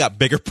Lance in, they got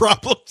bigger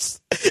problems.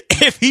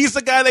 If he's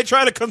the guy they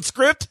try to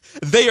conscript,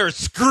 they are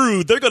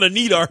screwed. They're going to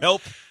need our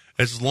help.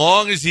 As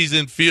long as he's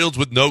in fields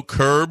with no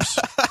curbs.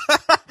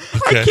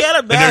 Okay. I can't imagine.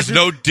 And there's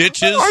no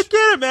ditches. I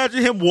can't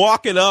imagine him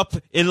walking up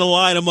in the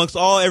line amongst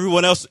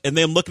everyone else and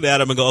then looking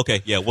at him and go,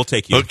 okay, yeah, we'll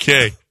take you.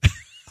 Okay.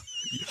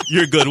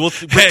 You're good.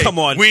 Hey, come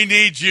on. We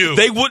need you.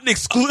 They wouldn't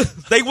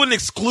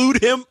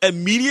exclude him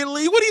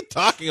immediately? What are you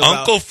talking about?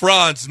 Uncle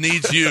Franz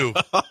needs you.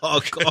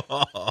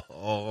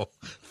 Oh,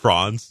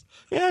 Franz.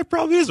 Yeah, it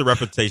probably is a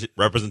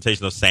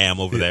representation of Sam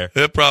over there.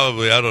 It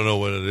probably. I don't know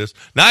what it is.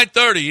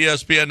 9:30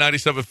 ESPN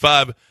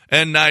 97.5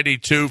 and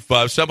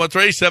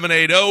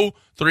 92.5.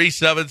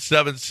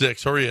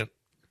 713-780-3776. Hurry in.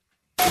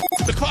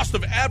 The cost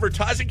of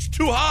advertising's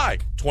too high.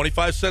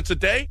 25 cents a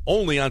day,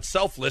 only on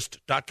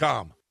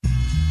selflist.com.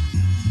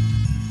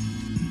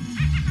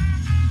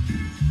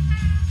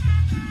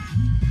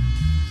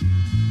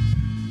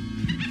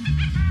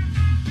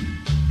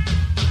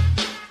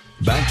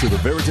 Back to the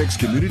Veritex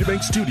Community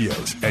Bank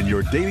Studios and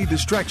your daily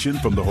distraction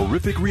from the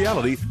horrific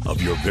reality of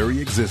your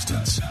very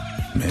existence.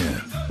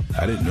 Man,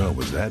 I didn't know it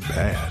was that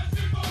bad.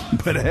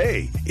 But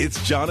hey,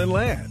 it's John and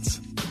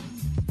Lance.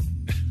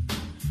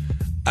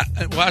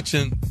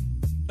 Watching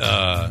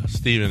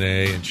Stephen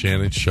A. and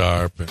Shannon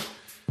Sharp. And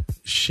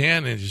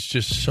Shannon is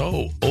just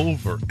so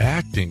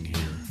overacting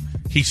here.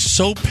 He's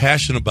so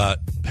passionate about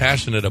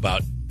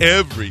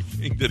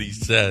everything that he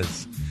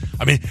says.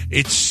 I mean,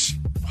 it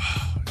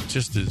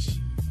just is.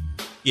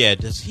 Yeah,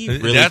 does he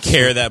really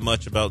care that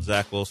much about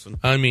Zach Wilson?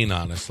 I mean,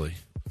 honestly.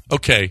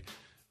 Okay.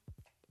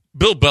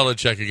 Bill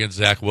Belichick against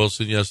Zach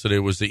Wilson yesterday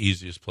was the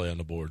easiest play on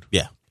the board.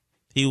 Yeah.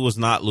 He was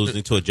not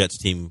losing to a Jets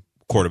team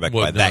quarterback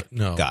by that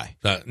guy.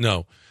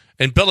 No.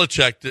 And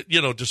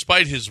Belichick,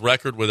 despite his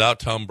record without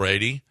Tom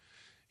Brady,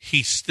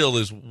 he still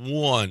is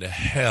one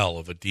hell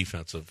of a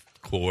defensive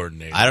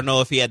coordinator. I don't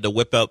know if he had to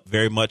whip up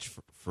very much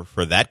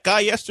for that guy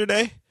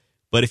yesterday,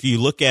 but if you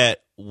look at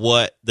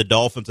what the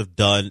Dolphins have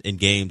done in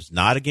games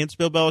not against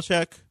Bill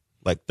Belichick,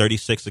 like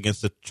 36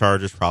 against the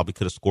Chargers, probably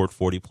could have scored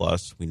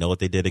 40-plus. We know what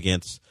they did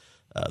against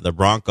the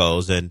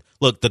Broncos. And,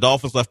 look, the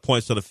Dolphins left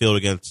points on the field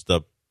against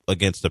the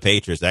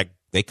Patriots. That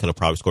they could have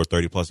probably scored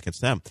 30-plus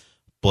against them.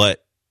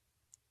 But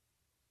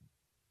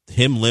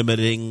him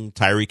limiting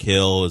Tyreek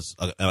Hill is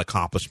an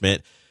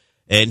accomplishment.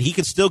 And he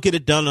can still get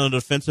it done on the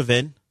defensive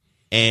end.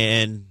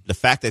 And the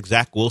fact that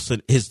Zach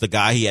Wilson is the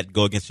guy he had to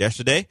go against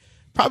yesterday,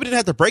 probably didn't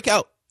have to break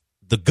out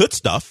the good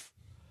stuff.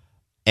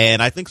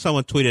 And I think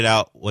someone tweeted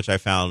out, which I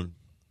found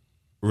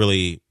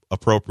really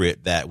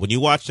appropriate, that when you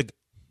watch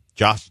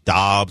Josh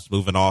Dobbs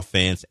moving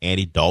offense,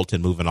 Andy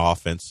Dalton moving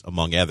offense,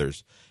 among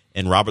others,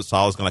 and Robert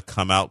Saleh is going to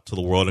come out to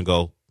the world and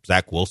go,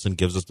 Zach Wilson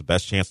gives us the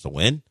best chance to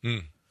win.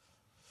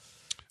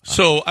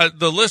 So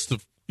the list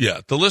of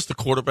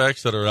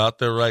quarterbacks that are out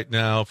there right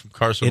now, from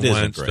Carson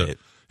Wentz to,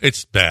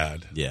 it's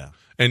bad. Yeah.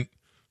 And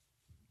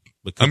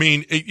I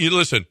mean, you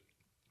listen,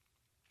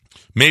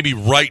 maybe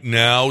right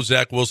now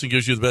Zach Wilson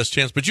gives you the best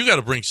chance, but you got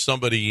to bring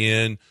somebody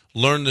in,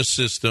 learn the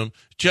system,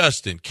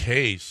 just in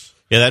case.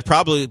 Yeah, that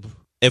probably,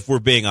 if we're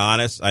being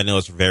honest, I know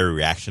it's very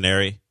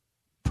reactionary,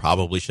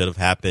 probably should have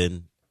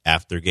happened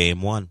after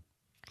game one.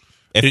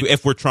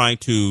 If we're trying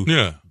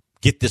to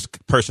get this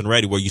person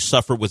ready, where you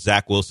suffer with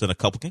Zach Wilson a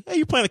couple games. Hey,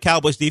 you're playing the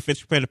Cowboys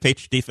defense, you're playing the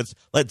Patriots defense,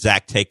 let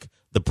Zach take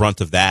the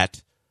brunt of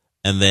that,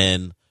 and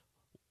then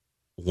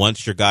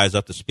once your guy's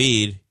up to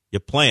speed, you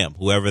play him,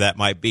 whoever that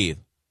might be.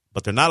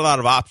 But there are not a lot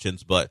of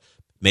options, but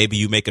maybe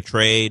you make a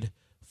trade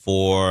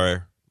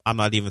for, I'm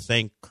not even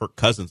saying Kirk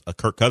Cousins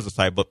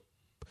type, but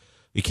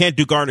you can't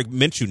do Gardner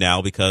Minshew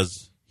now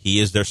because he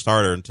is their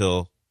starter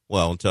until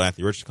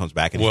Anthony Richardson comes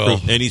back, and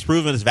he's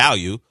proven his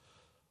value.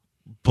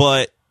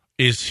 But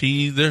is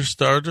he their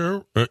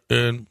starter?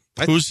 And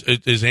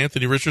is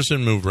Anthony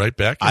Richardson moved right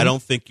back? I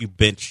don't think you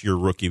bench your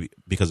rookie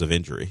because of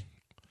injury.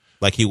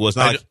 Like he was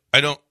not.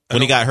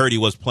 When he got hurt, he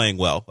was playing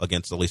well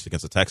at least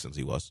against the Texans.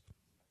 He was.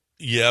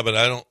 Yeah, but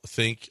I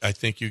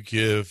think you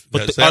give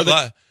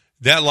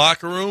that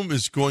locker room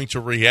is going to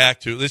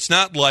react to. It's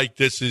not like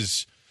this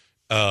is,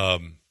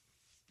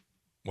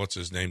 what's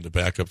his name, the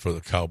backup for the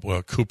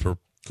Cowboy, Cooper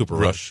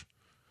Rush.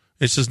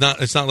 It's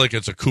not like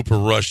it's a Cooper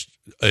Rush.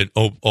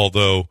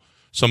 Although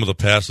some of the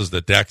passes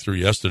that Dak threw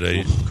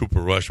yesterday,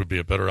 Cooper Rush would be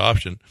a better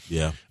option.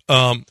 Yeah.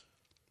 Gardner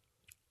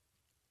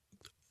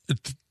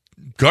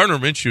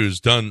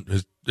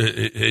Minshew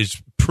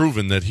has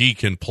proven that he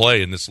can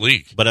play in this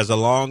league. But as a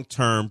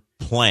long-term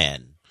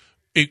plan.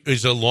 It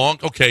is a long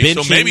 – okay,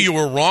 so maybe you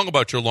were wrong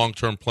about your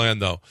long-term plan,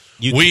 though.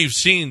 We've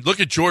seen – look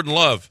at Jordan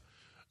Love.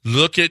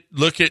 Look at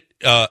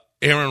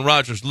Aaron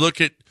Rodgers.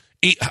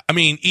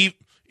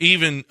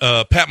 Even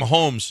Pat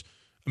Mahomes.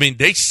 I mean,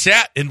 they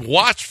sat and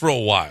watched for a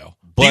while.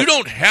 But you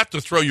don't have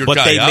to throw your guy out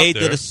there. But they made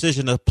the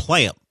decision to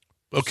play him.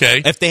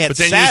 Okay. If they had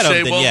sat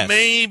him, then yes.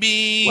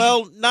 Maybe.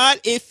 Well,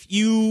 not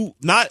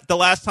the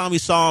last time we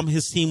saw him,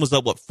 his team was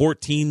up,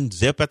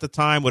 14-0 at the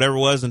time, whatever it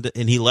was, and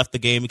he left the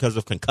game because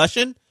of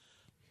concussion.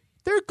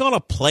 They're going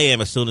to play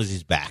him as soon as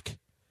he's back.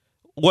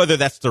 whether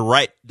that's the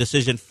right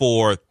decision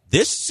for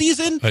this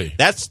season,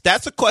 that's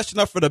a question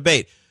up for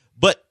debate.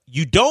 But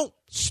you don't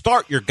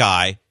start your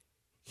guy.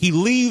 He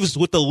leaves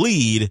with the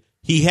lead.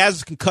 He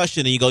has a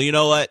concussion, and you go, you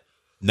know what?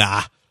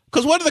 Nah.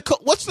 Because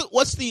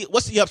what's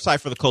the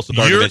upside for the Coastal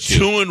Guard? You're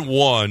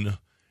 2-1,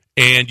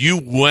 and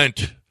you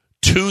went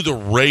to the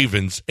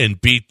Ravens and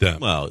beat them.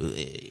 Well,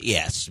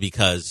 yes,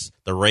 because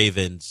the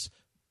Ravens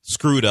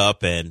screwed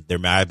up, and there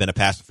might have been a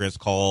pass interference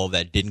call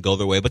that didn't go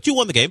their way. But you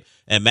won the game,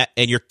 and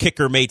your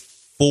kicker made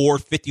 4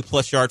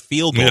 50-plus yard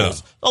field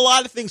goals. Yeah. A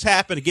lot of things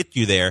happen to get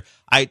you there.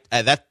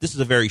 This is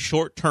a very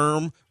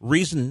short-term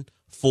reason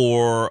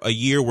for a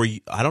year where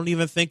I don't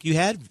even think you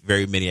had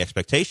very many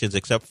expectations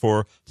except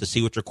for to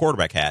see what your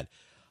quarterback had.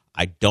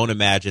 I don't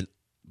imagine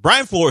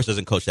Brian Flores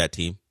doesn't coach that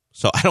team,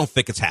 so I don't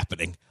think it's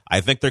happening.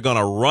 I think they're going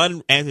to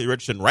run Anthony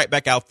Richardson right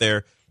back out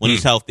there when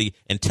he's healthy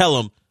and tell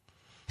him,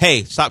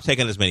 hey, stop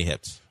taking as many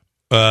hits.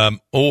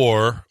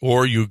 Or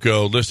you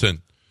go,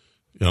 listen,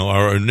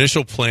 our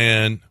initial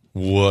plan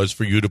was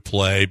for you to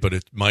play, but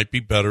it might be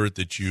better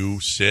that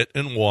you sit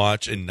and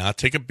watch and not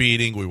take a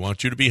beating. We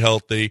want you to be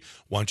healthy.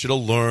 Want you to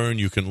learn.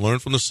 You can learn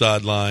from the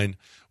sideline.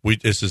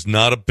 This is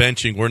not a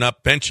benching. We're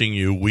not benching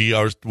you. We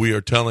are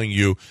telling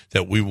you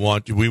that we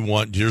want.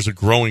 Here's a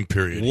growing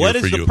period. What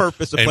is the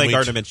purpose of playing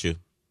Gardner Minshew?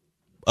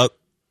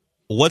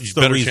 What's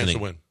the reasoning? Chance to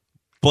win.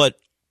 But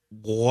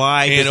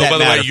why? And does that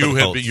matter for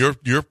the Colts?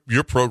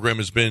 Your program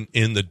has been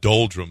in the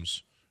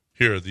doldrums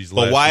here these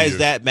last. But why years. does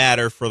that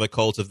matter for the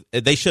Colts?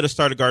 They should have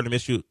started Gardner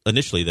Minshew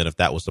initially. Then, if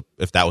that was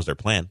their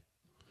plan,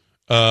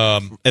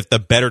 if the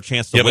better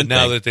chance to win. But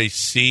now that they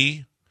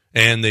see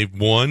and they've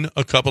won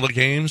a couple of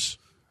games,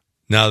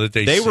 now that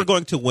they were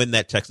going to win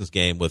that Texans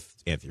game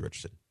with Anthony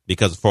Richardson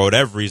because for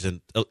whatever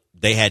reason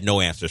they had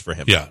no answers for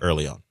him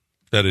early on.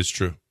 That is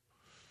true.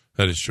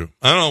 That is true.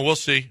 I don't know. We'll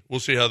see. We'll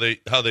see how they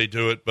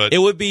do it. But it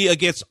would be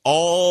against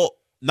all,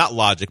 not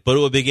logic, but it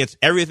would be against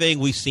everything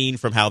we've seen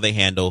from how they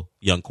handle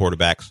young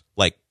quarterbacks,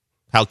 like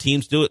how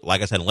teams do it.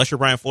 Like I said, unless you're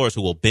Brian Flores,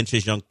 who will bench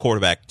his young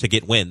quarterback to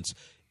get wins.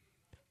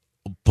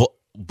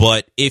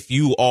 But if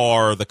you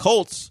are the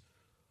Colts,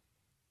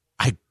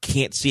 I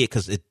can't see it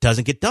because it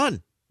doesn't get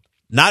done.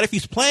 Not if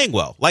he's playing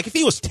well. Like if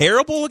he was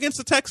terrible against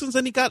the Texans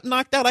and he got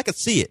knocked out, I could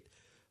see it.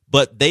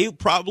 But they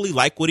probably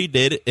like what he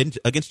did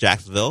against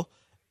Jacksonville.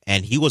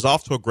 And he was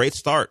off to a great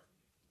start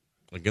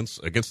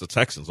against the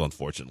Texans,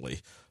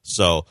 unfortunately.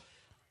 So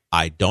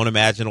I don't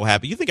imagine it will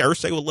happen. You think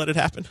Irsay will let it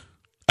happen?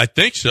 I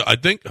think so. I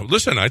think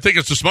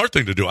it's a smart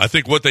thing to do. I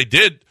think what they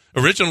did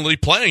originally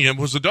playing him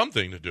was a dumb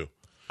thing to do.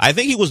 I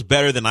think he was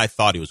better than I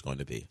thought he was going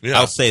to be. Yeah.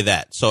 I'll say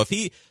that. So if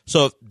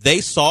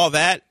they saw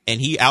that and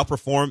he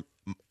outperformed,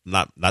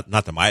 not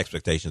that my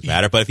expectations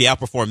matter, but if he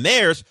outperformed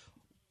theirs,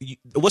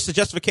 what's the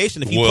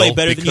justification if he played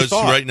better than you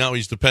thought? Because right now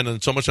he's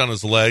dependent so much on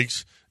his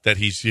legs that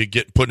he's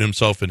putting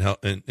himself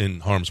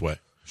in harm's way.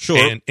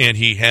 Sure. And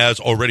he has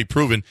already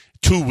proven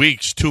 2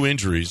 weeks, 2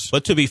 injuries.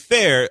 But to be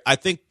fair, I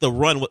think the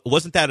run,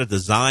 wasn't that a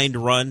designed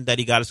run that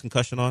he got his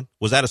concussion on?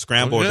 Was that a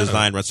scramble or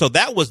designed run? So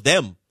that was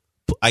them,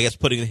 I guess,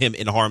 putting him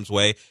in harm's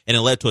way, and it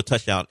led to a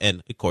touchdown.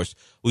 And, of course,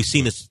 we've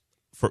seen this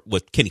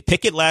with Kenny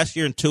Pickett last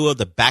year, and Tua,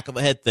 the back of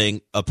the head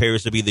thing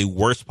appears to be the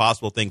worst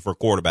possible thing for a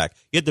quarterback.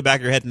 You hit the back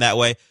of your head in that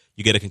way,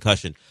 you get a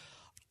concussion.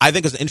 I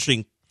think it's an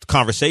interesting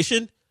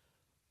conversation.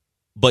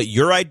 But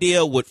your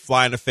idea would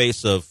fly in the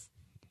face of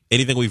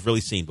anything we've really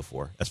seen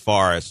before, as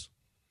far as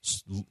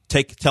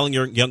telling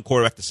your young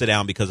quarterback to sit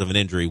down because of an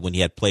injury when he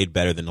had played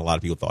better than a lot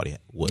of people thought he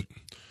would.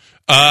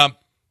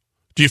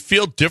 Do you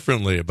feel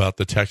differently about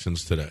the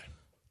Texans today?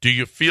 Do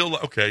you feel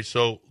okay?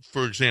 So,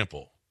 for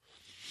example,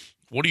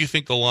 what do you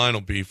think the line will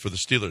be for the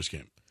Steelers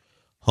game?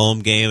 Home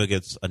game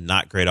against a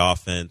not great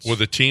offense with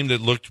a team that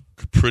looked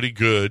pretty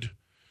good.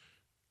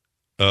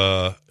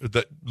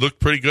 That looked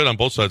pretty good on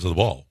both sides of the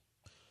ball.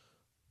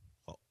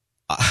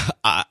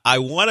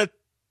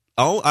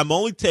 I'm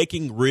only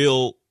taking a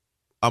real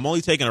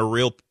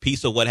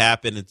piece of what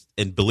happened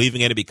and believing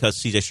in it because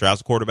C.J.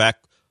 Stroud's quarterback.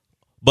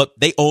 But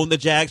they own the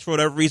Jags for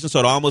whatever reason, so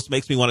it almost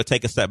makes me want to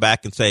take a step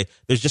back and say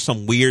there's just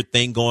some weird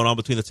thing going on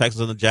between the Texans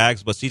and the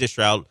Jags. But C.J.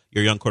 Stroud,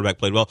 your young quarterback,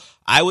 played well.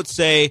 I would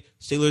say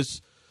Steelers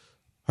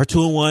are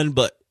 2-1,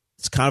 but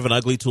it's kind of an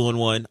ugly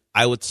 2-1.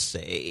 I would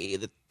say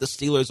that the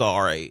Steelers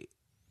are a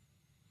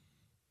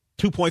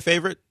 2-point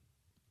favorite.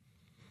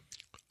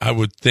 I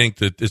would think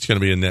that it's going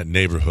to be in that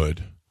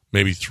neighborhood,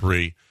 maybe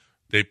 3.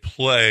 They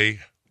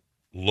play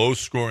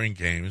low-scoring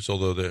games,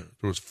 although there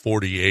was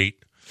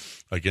 48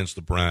 against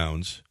the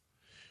Browns.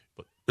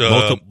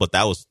 But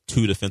that was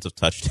 2 defensive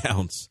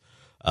touchdowns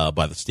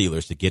by the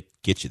Steelers to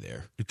get you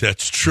there.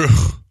 That's true.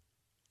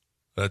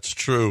 That's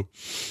true.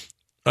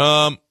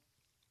 I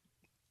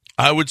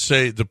would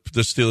say the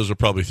Steelers are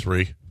probably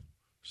 3.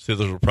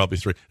 Steelers are probably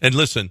 3. And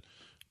listen,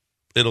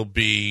 there'll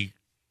be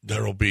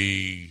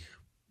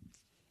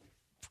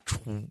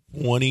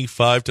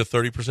 25 to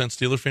 30%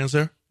 Steelers fans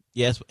there.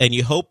 Yes, and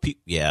you hope.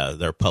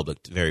 They're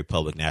very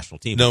public national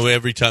team. No,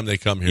 every time they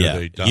come here,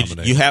 they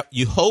dominate.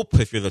 You hope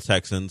if you're the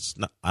Texans.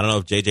 I don't know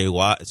if J.J.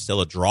 Watt is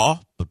still a draw,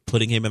 but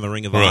putting him in the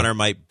Ring of Honor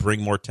might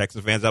bring more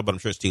Texans fans out. But I'm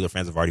sure Steelers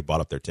fans have already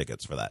bought up their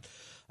tickets for that.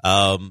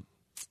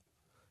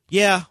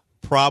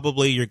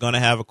 Probably you're going to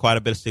have quite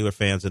a bit of Steelers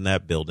fans in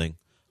that building.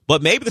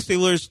 But maybe the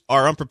Steelers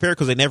are unprepared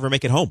because they never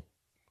make it home.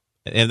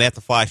 And they have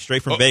to fly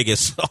straight from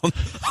Vegas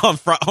on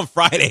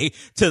Friday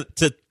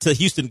to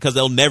Houston because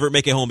they'll never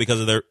make it home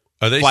because of their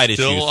flight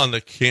issues. Are they still on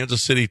the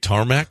Kansas City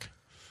tarmac?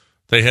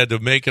 They had to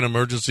make an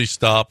emergency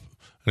stop on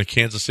the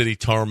Kansas City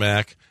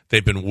tarmac.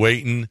 They've been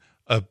waiting.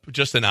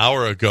 Just an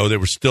hour ago, they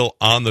were still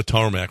on the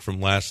tarmac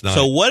from last night.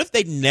 So what if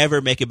they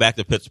never make it back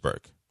to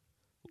Pittsburgh?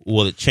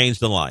 Will it change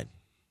the line?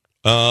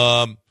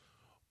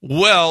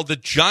 Well, the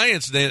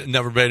Giants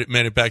never made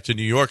it back to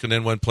New York and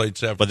then went and played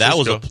San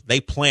Francisco. But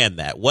they planned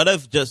that. What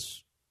if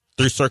just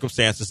through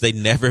circumstances they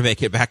never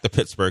make it back to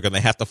Pittsburgh and they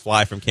have to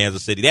fly from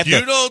Kansas City?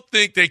 You don't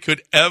think they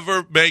could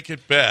ever make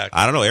it back?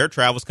 I don't know. Air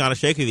travel's kind of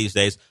shaky these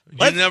days.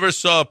 You never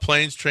saw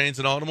planes, trains,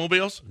 and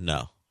automobiles?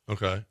 No.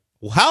 Okay.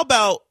 Well, how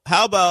about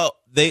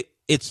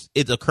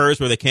it occurs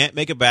where they can't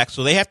make it back,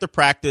 so they have to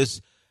practice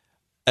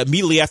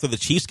immediately after the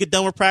Chiefs get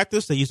done with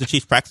practice. They use the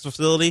Chiefs practice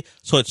facility,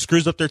 so it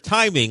screws up their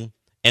timing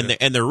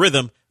and their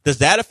rhythm. Does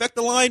that affect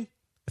the line?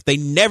 If they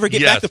never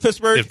get back to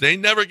Pittsburgh? If they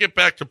never get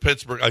back to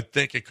Pittsburgh, I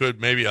think it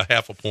could maybe a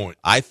half a point.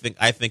 I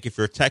think if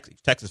you're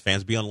Texas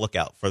fans, be on the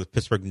lookout for the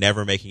Pittsburgh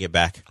never making it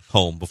back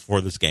home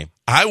before this game.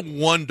 I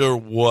wonder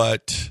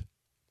what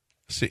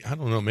 – see, I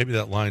don't know. Maybe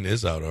that line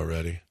is out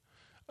already.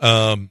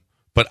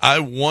 But I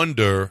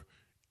wonder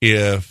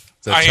if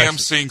 – I am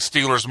seeing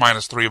Steelers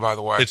 -3, by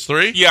the way. It's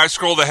 3? Yeah, I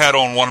scrolled ahead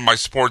on one of my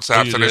sports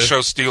apps, and it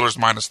shows Steelers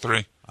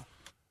 -3.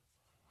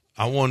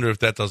 I wonder if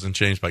that doesn't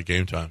change by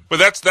game time. But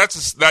that's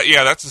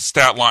a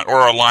stat line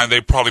or a line they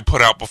probably put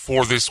out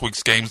before this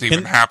week's games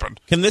even happened.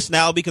 Can this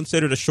now be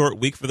considered a short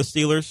week for the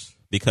Steelers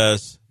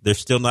because they're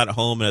still not at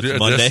home and it's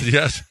Monday?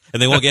 Yes.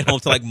 And they won't get home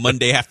till like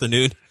Monday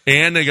afternoon.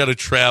 And they got to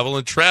travel.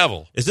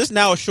 Is this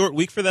now a short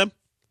week for them?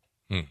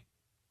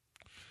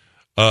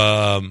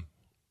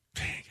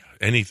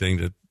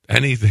 Anything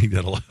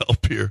that'll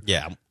help here.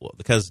 Yeah,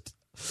 because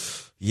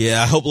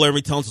I hope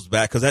Laramie Tunsil's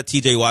back because that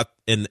T.J. Watt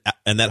and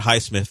that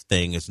Highsmith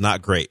thing is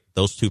not great.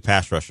 Those two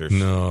pass rushers.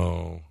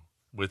 No,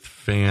 with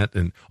Fant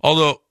and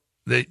although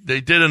they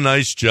did a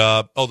nice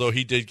job, although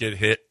he did get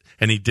hit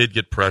and he did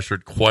get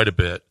pressured quite a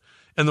bit,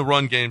 and the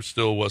run game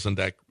still wasn't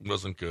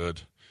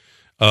good.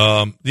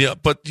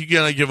 But you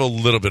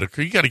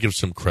gotta give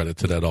some credit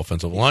to that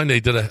offensive line. They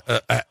did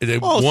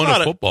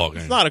won a football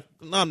game.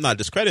 I'm not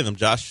discrediting them,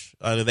 Josh.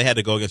 They had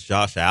to go against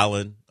Josh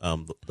Allen,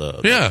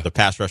 the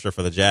pass rusher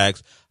for the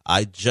Jags.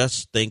 I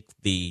just think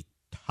the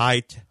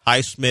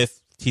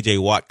Highsmith T.J.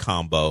 Watt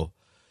combo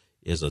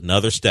is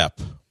another step.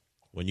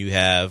 When you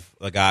have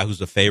a guy who's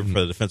a favorite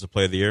for the Defensive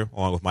Player of the Year,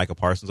 along with Micah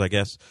Parsons, I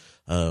guess.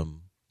 I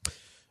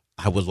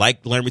would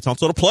like Laramie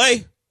Tunsil to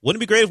play.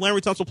 Wouldn't it be great if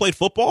Laramie Tunsil played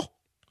football?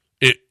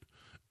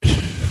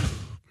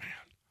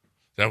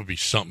 That would be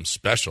something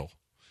special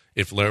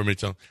if Laramie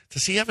Tunsil.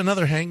 Does he have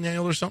another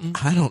hangnail or something?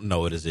 I don't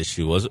know what his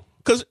issue was.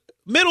 Because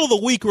middle of the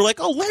week, we're like,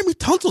 Laramie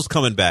Tunsil's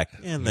coming back.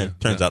 And then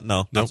turns out,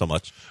 not so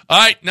much. All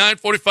right,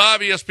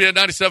 9:45, ESPN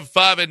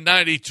 97.5 and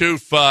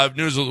 92.5.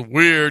 News of the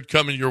Weird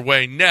coming your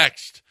way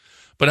next.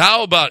 But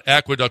how about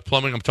Aqueduct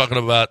Plumbing? I'm talking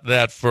about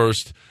that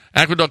first.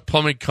 Aqueduct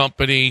Plumbing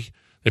Company,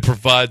 they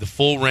provide the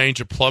full range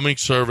of plumbing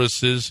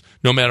services,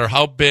 no matter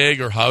how big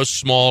or how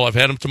small. I've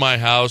had them to my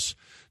house.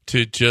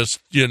 To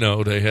just,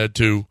 they had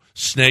to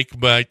snake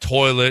my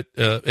toilet,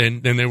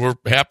 and they were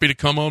happy to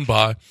come on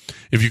by.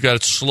 If you've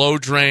got slow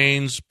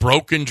drains,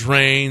 broken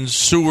drains,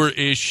 sewer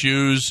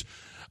issues,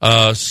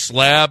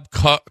 slab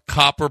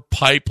copper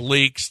pipe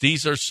leaks,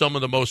 these are some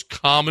of the most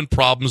common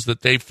problems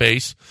that they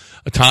face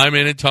time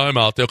in and time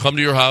out. They'll come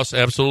to your house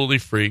absolutely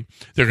free.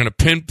 They're going to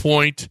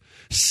pinpoint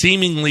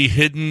seemingly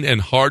hidden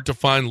and hard to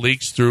find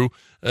leaks through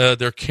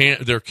their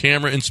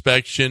camera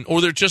inspection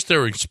or their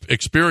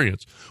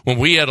experience. When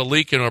we had a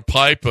leak in our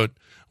pipe, but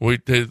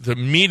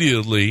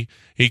immediately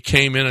he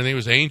came in, I think it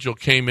was Angel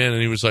came in, and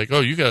he was like,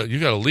 "Oh, you got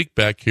a leak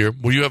back here.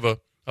 Well, you have a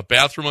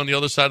bathroom on the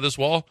other side of this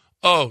wall?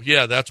 Oh,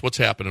 yeah, that's what's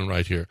happening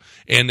right here."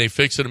 And they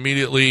fixed it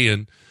immediately,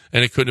 and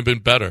it couldn't have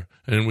been better.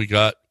 And we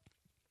got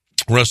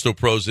Resto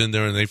Pros in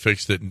there, and they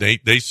fixed it, and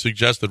they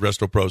suggested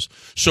Resto Pros.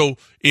 So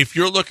if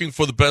you're looking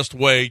for the best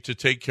way to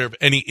take care of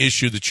any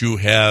issue that you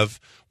have,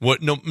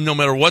 no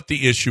matter what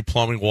the issue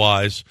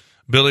plumbing-wise,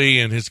 Billy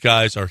and his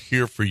guys are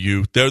here for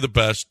you. They're the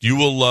best. You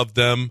will love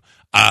them.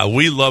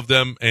 We love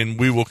them, and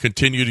we will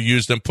continue to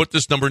use them. Put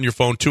this number in your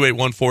phone,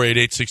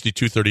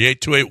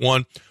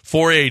 281-488-6238,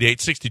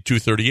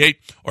 281-488-6238,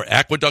 or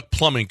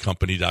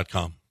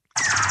aqueductplumbingcompany.com.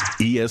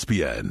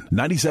 ESPN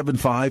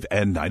 97.5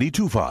 and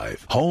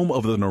 92.5, home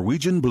of the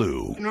Norwegian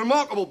Blue.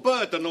 Remarkable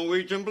bird, the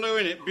Norwegian blue,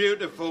 in it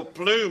beautiful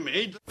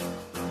plumage.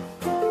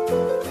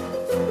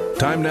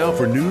 Time now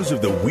for News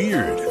of the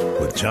Weird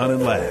with John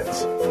and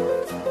Lance.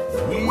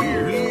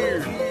 Weird.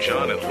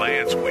 John and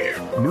Lance Weird.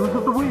 News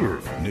of the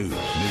Weird. News.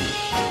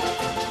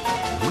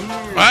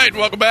 right,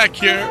 welcome back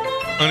here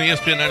on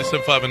ESPN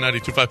 97.5 and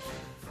 92.5.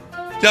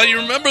 Del,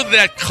 you remember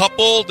that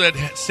couple that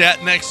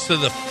sat next to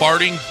the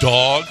farting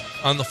dog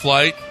on the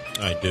flight?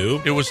 I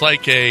do. It was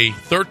like a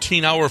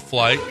 13-hour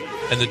flight,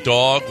 and the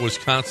dog was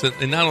constant.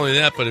 And not only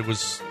that, but it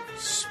was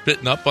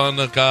spitting up on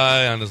the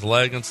guy, on his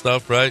leg and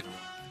stuff, right?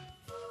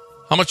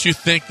 How much do you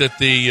think that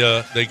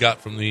they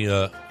got from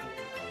the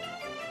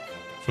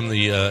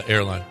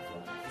airline?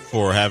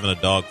 For having a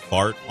dog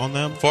fart on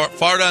them?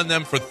 Fart on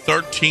them for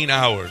 13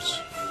 hours.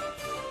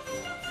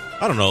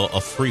 I don't know, a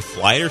free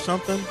flight or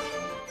something?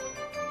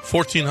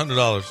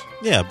 $1,400.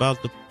 Yeah,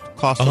 about the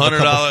cost of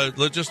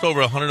 $100, just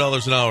over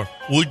 $100 an hour.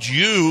 Would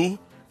you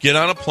get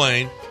on a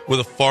plane with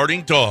a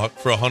farting dog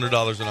for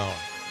 $100 an hour?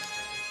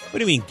 What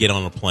do you mean get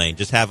on a plane?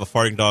 Just have a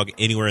farting dog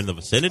anywhere in the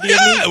vicinity?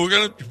 Yeah,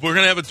 we're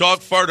gonna have a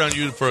dog fart on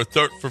you for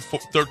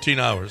 13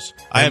 hours,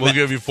 and we'll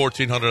give you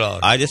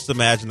 $1,400. I just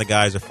imagine the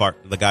guys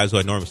who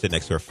I normally sit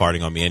next to are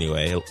farting on me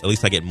anyway. At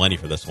least I get money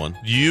for this one.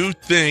 You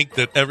think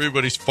that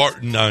everybody's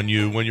farting on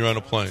you when you're on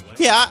a plane?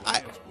 Yeah,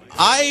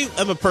 I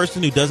am a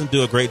person who doesn't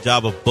do a great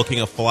job of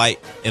booking a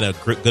flight in a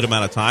good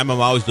amount of time. I'm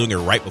always doing it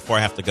right before I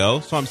have to go,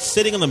 so I'm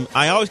sitting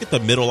I always get the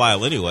middle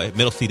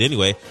seat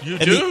anyway. You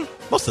do?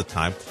 Most of the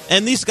time.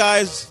 And these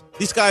guys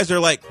are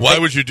like... Why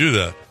would you do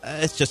that?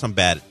 It's just I'm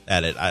bad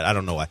at it. I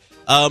don't know why.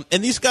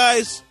 And these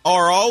guys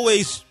are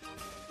always...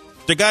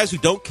 They're guys who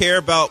don't care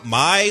about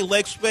my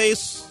leg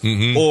space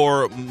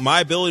or my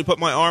ability to put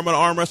my arm on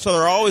armrest, so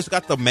they're always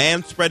got the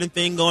man-spreading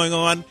thing going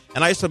on.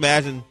 And I just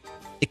imagine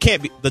it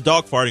can't be... The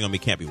dog farting on me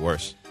can't be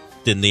worse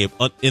than the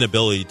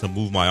inability to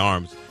move my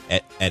arms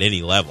at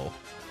any level.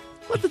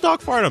 Let the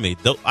dog fart on me.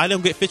 I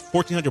don't get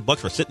 $1,400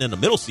 for sitting in the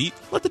middle seat.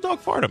 Let the dog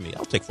fart on me.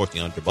 I'll take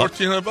 $1,400.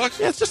 $1,400?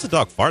 Yeah, it's just a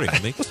dog farting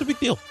on me. What's the big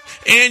deal?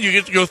 And you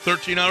get to go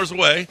 13 hours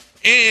away,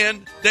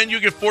 and then you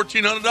get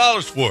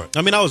 $1,400 for it.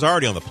 I mean, I was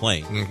already on the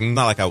plane.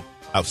 Not like I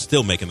was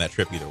still making that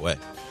trip either way.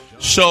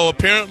 So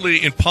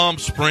apparently in Palm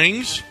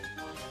Springs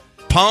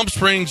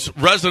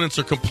residents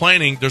are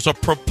complaining there's a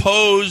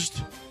proposed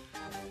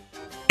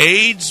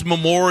AIDS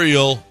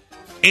Memorial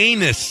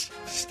anus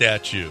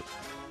statue.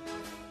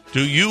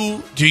 Do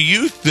you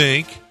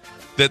think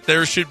that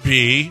there should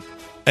be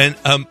an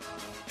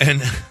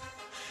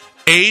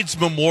AIDS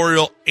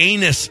Memorial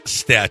anus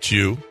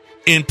statue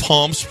in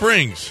Palm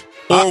Springs,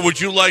 or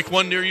would you like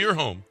one near your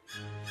home?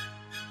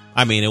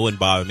 I mean, it wouldn't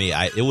bother me.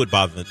 It would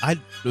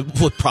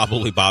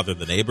probably bother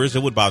the neighbors. It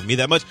wouldn't bother me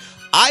that much.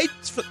 I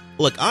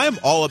am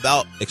all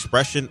about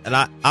expression, and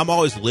I'm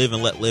always live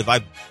and let live.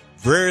 I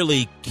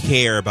rarely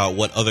care about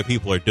what other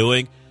people are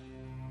doing.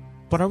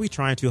 But are we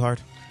trying too hard?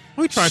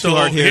 Are we trying too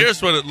hard here?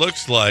 Here's what it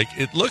looks like.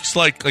 It looks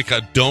like a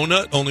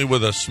donut, only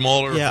with a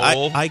smaller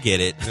hole. I get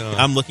it. Yeah.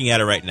 I'm looking at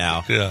it right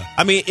now. Yeah.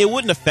 I mean, it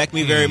wouldn't affect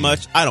me very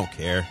much. I don't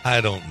care. I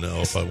don't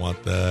know if I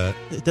want that.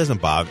 It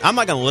doesn't bother me. I'm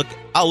not going to look.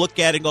 I'll look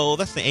at it and go, oh,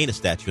 that's the anus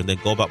statue, and then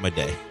go about my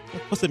day.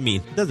 What's it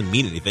mean? It doesn't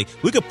mean anything.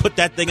 We could put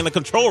that thing in the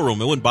control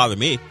room. It wouldn't bother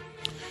me.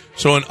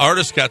 So an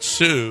artist got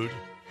sued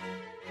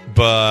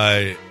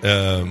by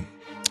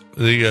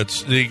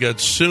they got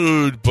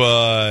sued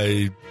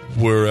by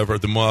wherever,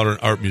 the Modern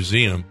Art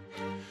Museum.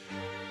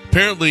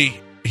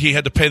 Apparently, he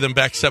had to pay them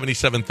back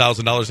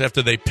 $77,000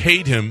 after they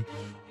paid him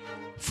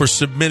for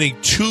submitting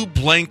 2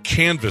 blank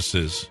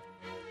canvases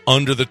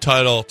under the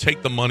title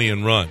 "Take the Money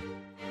and Run."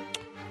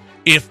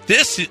 If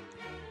this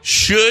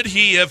should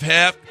he have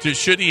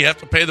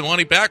to pay the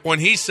money back when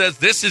he says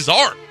this is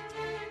art?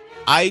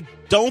 I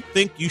don't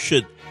think you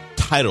should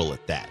title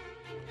it that.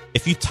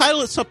 If you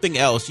title it something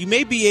else, you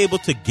may be able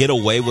to get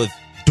away with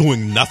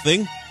doing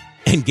nothing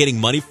and getting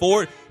money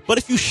for it. But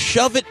if you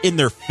shove it in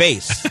their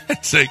face,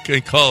 say,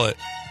 can call it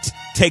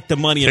take the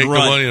money and run.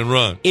 Take the money and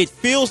run. It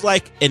feels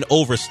like an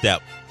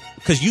overstep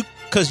because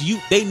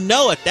they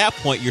know at that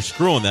point you're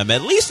screwing them.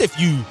 At least if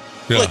you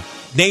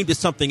named it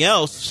something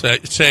else.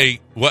 Say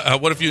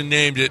what if you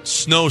named it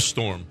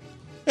Snowstorm?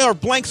 Or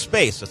Blank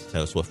Space. That's a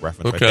Taylor Swift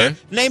reference okay. Right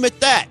there. Name it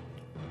that,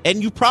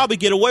 and you probably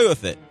get away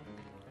with it.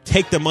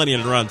 Take the money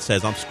and run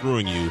says, I'm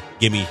screwing you.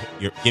 Give me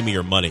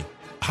your money.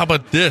 How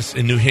about this?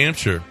 In New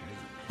Hampshire,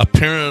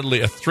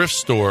 apparently a thrift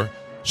store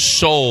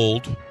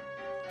sold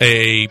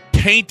a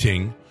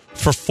painting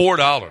for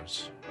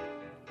 $4.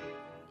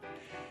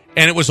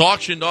 And it was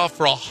auctioned off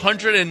for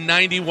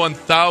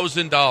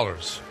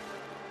 $191,000.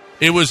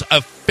 It was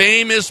a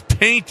famous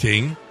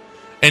painting,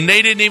 and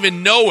they didn't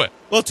even know it.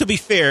 Well, to be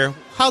fair,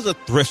 how's a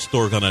thrift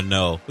store going to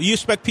know? You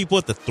expect people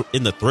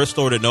in the thrift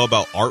store to know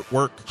about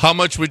artwork? How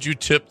much would you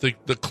tip the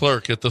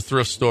clerk at the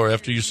thrift store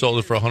after you sold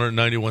it for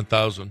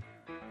 $191,000?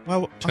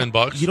 Well,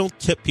 $10? You don't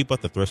tip people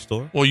at the thrift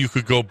store? Well, you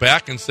could go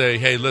back and say,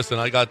 hey, listen,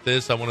 I got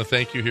this. I want to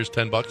thank you. Here's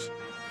 $10. Nah.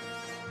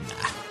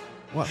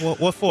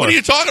 What for? What are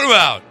you talking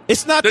about?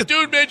 It's not the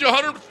dude made you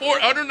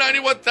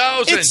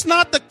 $191,000. It's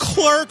not the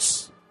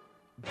clerk's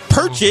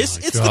purchase.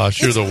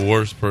 You're the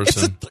worst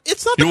person.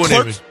 It's not the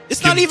clerk.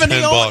 It's not even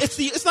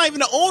it's not even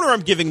the owner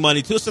I'm giving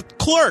money to. It's the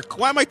clerk.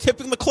 Why am I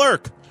tipping the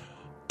clerk?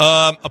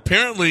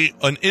 Apparently,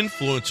 an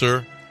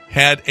influencer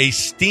had a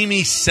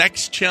steamy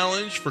sex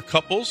challenge for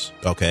couples.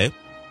 Okay.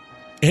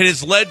 It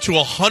has led to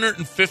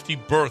 150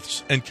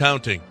 births and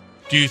counting.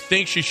 Do you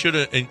think she should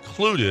have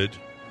included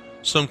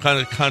some kind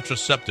of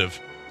contraceptive?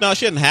 No,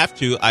 she didn't have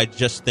to. I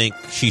just think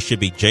she should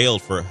be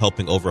jailed for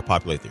helping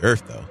overpopulate the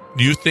earth, though.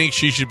 Do you think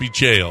she should be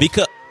jailed?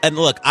 And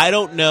look, I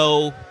don't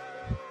know,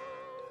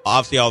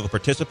 obviously, all the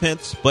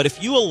participants, but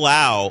if you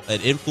allow an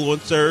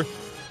influencer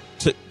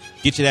to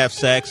get you to have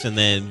sex and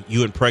then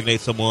you impregnate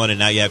someone and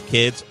now you have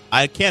kids,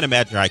 I can't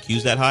imagine her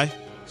IQ's that high.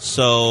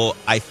 So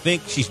I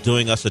think she's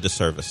doing us a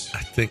disservice.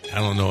 I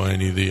don't know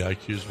any of the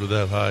IQs were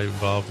that high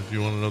involved, if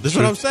you want to know the This is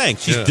truth. what I'm saying.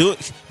 She's doing,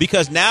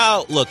 because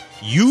now, look,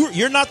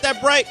 you're not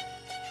that bright.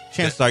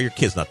 Chances are your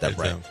kid's not that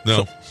bright.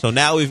 No. So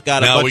now we've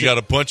got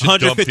a bunch of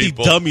 150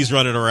 dumb dummies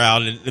running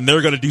around, and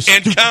they're going to do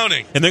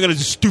counting. And they're going to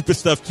do stupid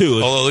stuff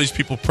too. Although these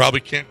people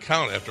probably can't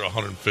count after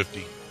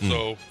 150.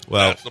 So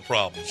that's the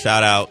problem.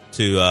 Shout out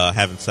to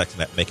having sex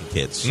and making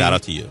kids. Shout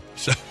out to you.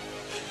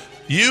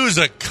 Use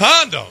a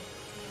condom.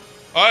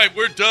 All right,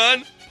 we're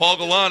done. Paul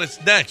Gallant is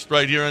next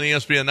right here on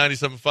ESPN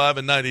 97.5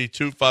 and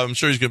 98.25. I'm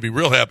sure he's going to be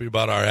real happy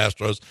about our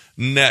Astros.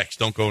 Next.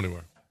 Don't go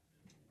anywhere.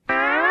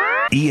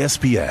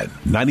 ESPN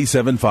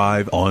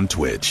 97.5 on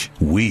Twitch.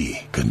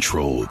 We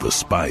control the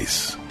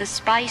spice. The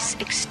spice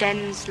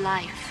extends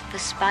life. The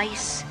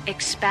spice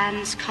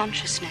expands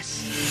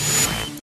consciousness.